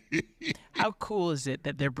 How cool is it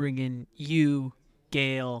that they're bringing you,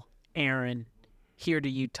 Gail, Aaron, here to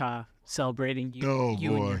Utah, celebrating you, Oh,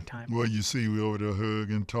 you boy. and your time? Well, you see, we over there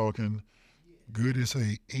hugging, talking. Goody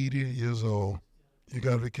say 80 years old. You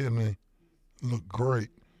got to be kidding me. Look great.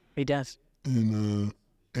 He does. And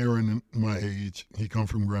Aaron, my age, he come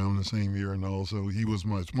from Brown the same year, and also he was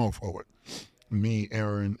my small forward. Me,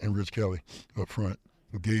 Aaron, and Rich Kelly up front.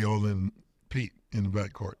 Gail and Pete in the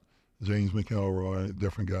backcourt. James McElroy,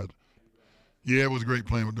 different guys. Yeah, it was great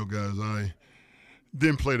playing with those guys. I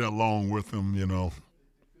didn't play that long with them,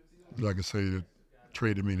 Like I say, they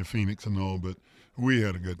traded me to Phoenix and all, but we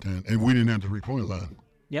had a good time. And we didn't have the three-point line.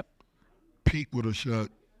 Yep. Pete would have shot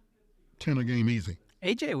 10 a game easy.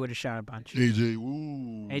 AJ would have shot a bunch. AJ,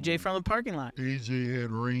 ooh. AJ from the parking lot. AJ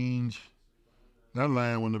had range. That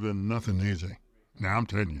line wouldn't have been nothing to AJ. Now, I'm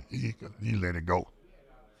telling you, he let it go.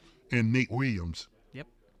 And Nate Williams. Yep.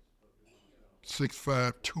 6'5",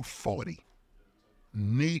 240.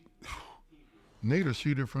 Nate will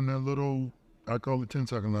shoot it from that little, I call it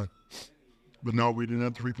 10-second line. But no, we didn't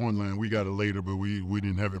have the three-point line. We got it later, but we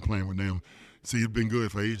didn't have it playing with them. See, it'd been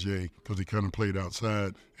good for AJ because he kind of played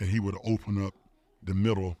outside, and he would open up the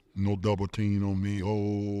middle, no double team on me.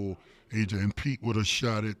 Oh, AJ and Pete would have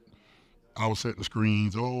shot it. I was setting the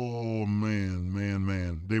screens. Oh,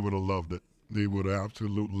 man. They would have loved it. They would have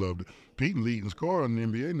absolutely loved it. Pete leading scorer in the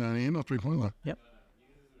NBA now. He ain't no three-point line. Yep.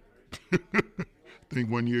 I think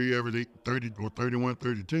one year he averaged 30 or 31,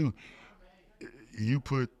 32. You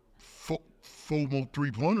put four more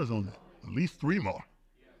three-pointers on that. At least three more.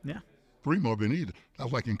 Yeah. Three more been either.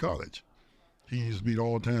 That's like in college. He used to be the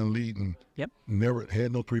all-time lead and Yep. never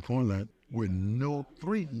had no three-point line with no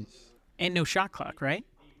threes. And no shot clock, right?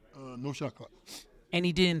 No shot clock. And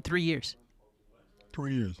he did in 3 years.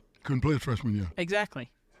 3 years. Couldn't play freshman year.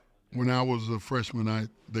 Exactly. When I was a freshman,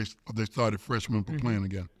 they started freshmen playing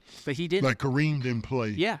again. But he did. Like Kareem didn't play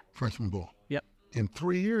Yeah. freshman ball. Yep. In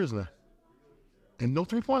 3 years now. And no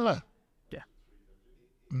three-point line. Yeah.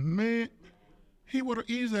 Man, he would have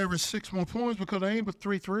easily averaged 6 more points because I ain't but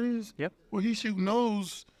 3 threes. Yep. Well, he shooting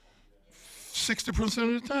those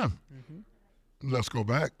 60% of the time. Let's go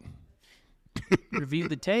back. Review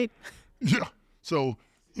the tape. Yeah. So,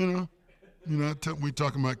 we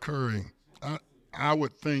talking about Curry. I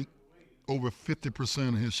would think over 50%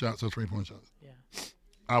 of his shots are three-point shots. Yeah.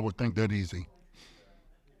 I would think that easy.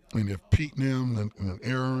 And if Pete and them and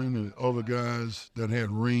Aaron and other guys that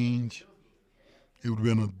had range, it would have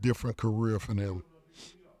been a different career for them.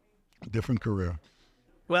 Different career.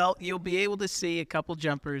 Well, you'll be able to see a couple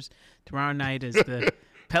jumpers tomorrow night as the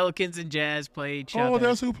Pelicans and Jazz play each other. Oh,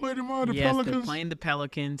 that's who played tomorrow, the yes, Pelicans? they're playing the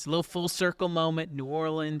Pelicans. A little full circle moment, New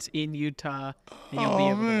Orleans in Utah. And you'll be Oh,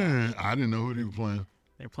 able to man. watch. I didn't know who they were playing.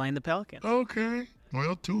 They're playing the Pelicans. Okay.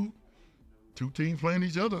 Well, two teams playing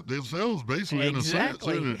each other themselves, basically, in a sense.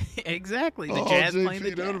 Exactly. Isn't it? Exactly. The Oh, Jazz JP, playing the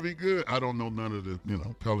that'll Jazz. be good. I don't know none of the,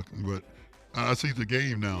 Pelicans, but I see the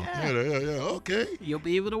game now. Yeah. Yeah. Okay. You'll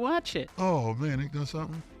be able to watch it. Oh, man, ain't that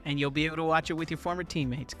something? And you'll be able to watch it with your former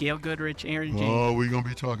teammates, Gail Goodrich, Aaron James. Oh, we're going to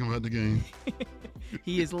be talking about the game.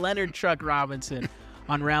 He is Leonard Truck Robinson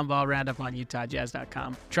on Roundball Roundup on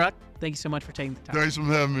UtahJazz.com. Truck, thank you so much for taking the time. Thanks for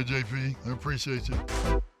having me, JP. I appreciate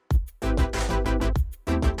you.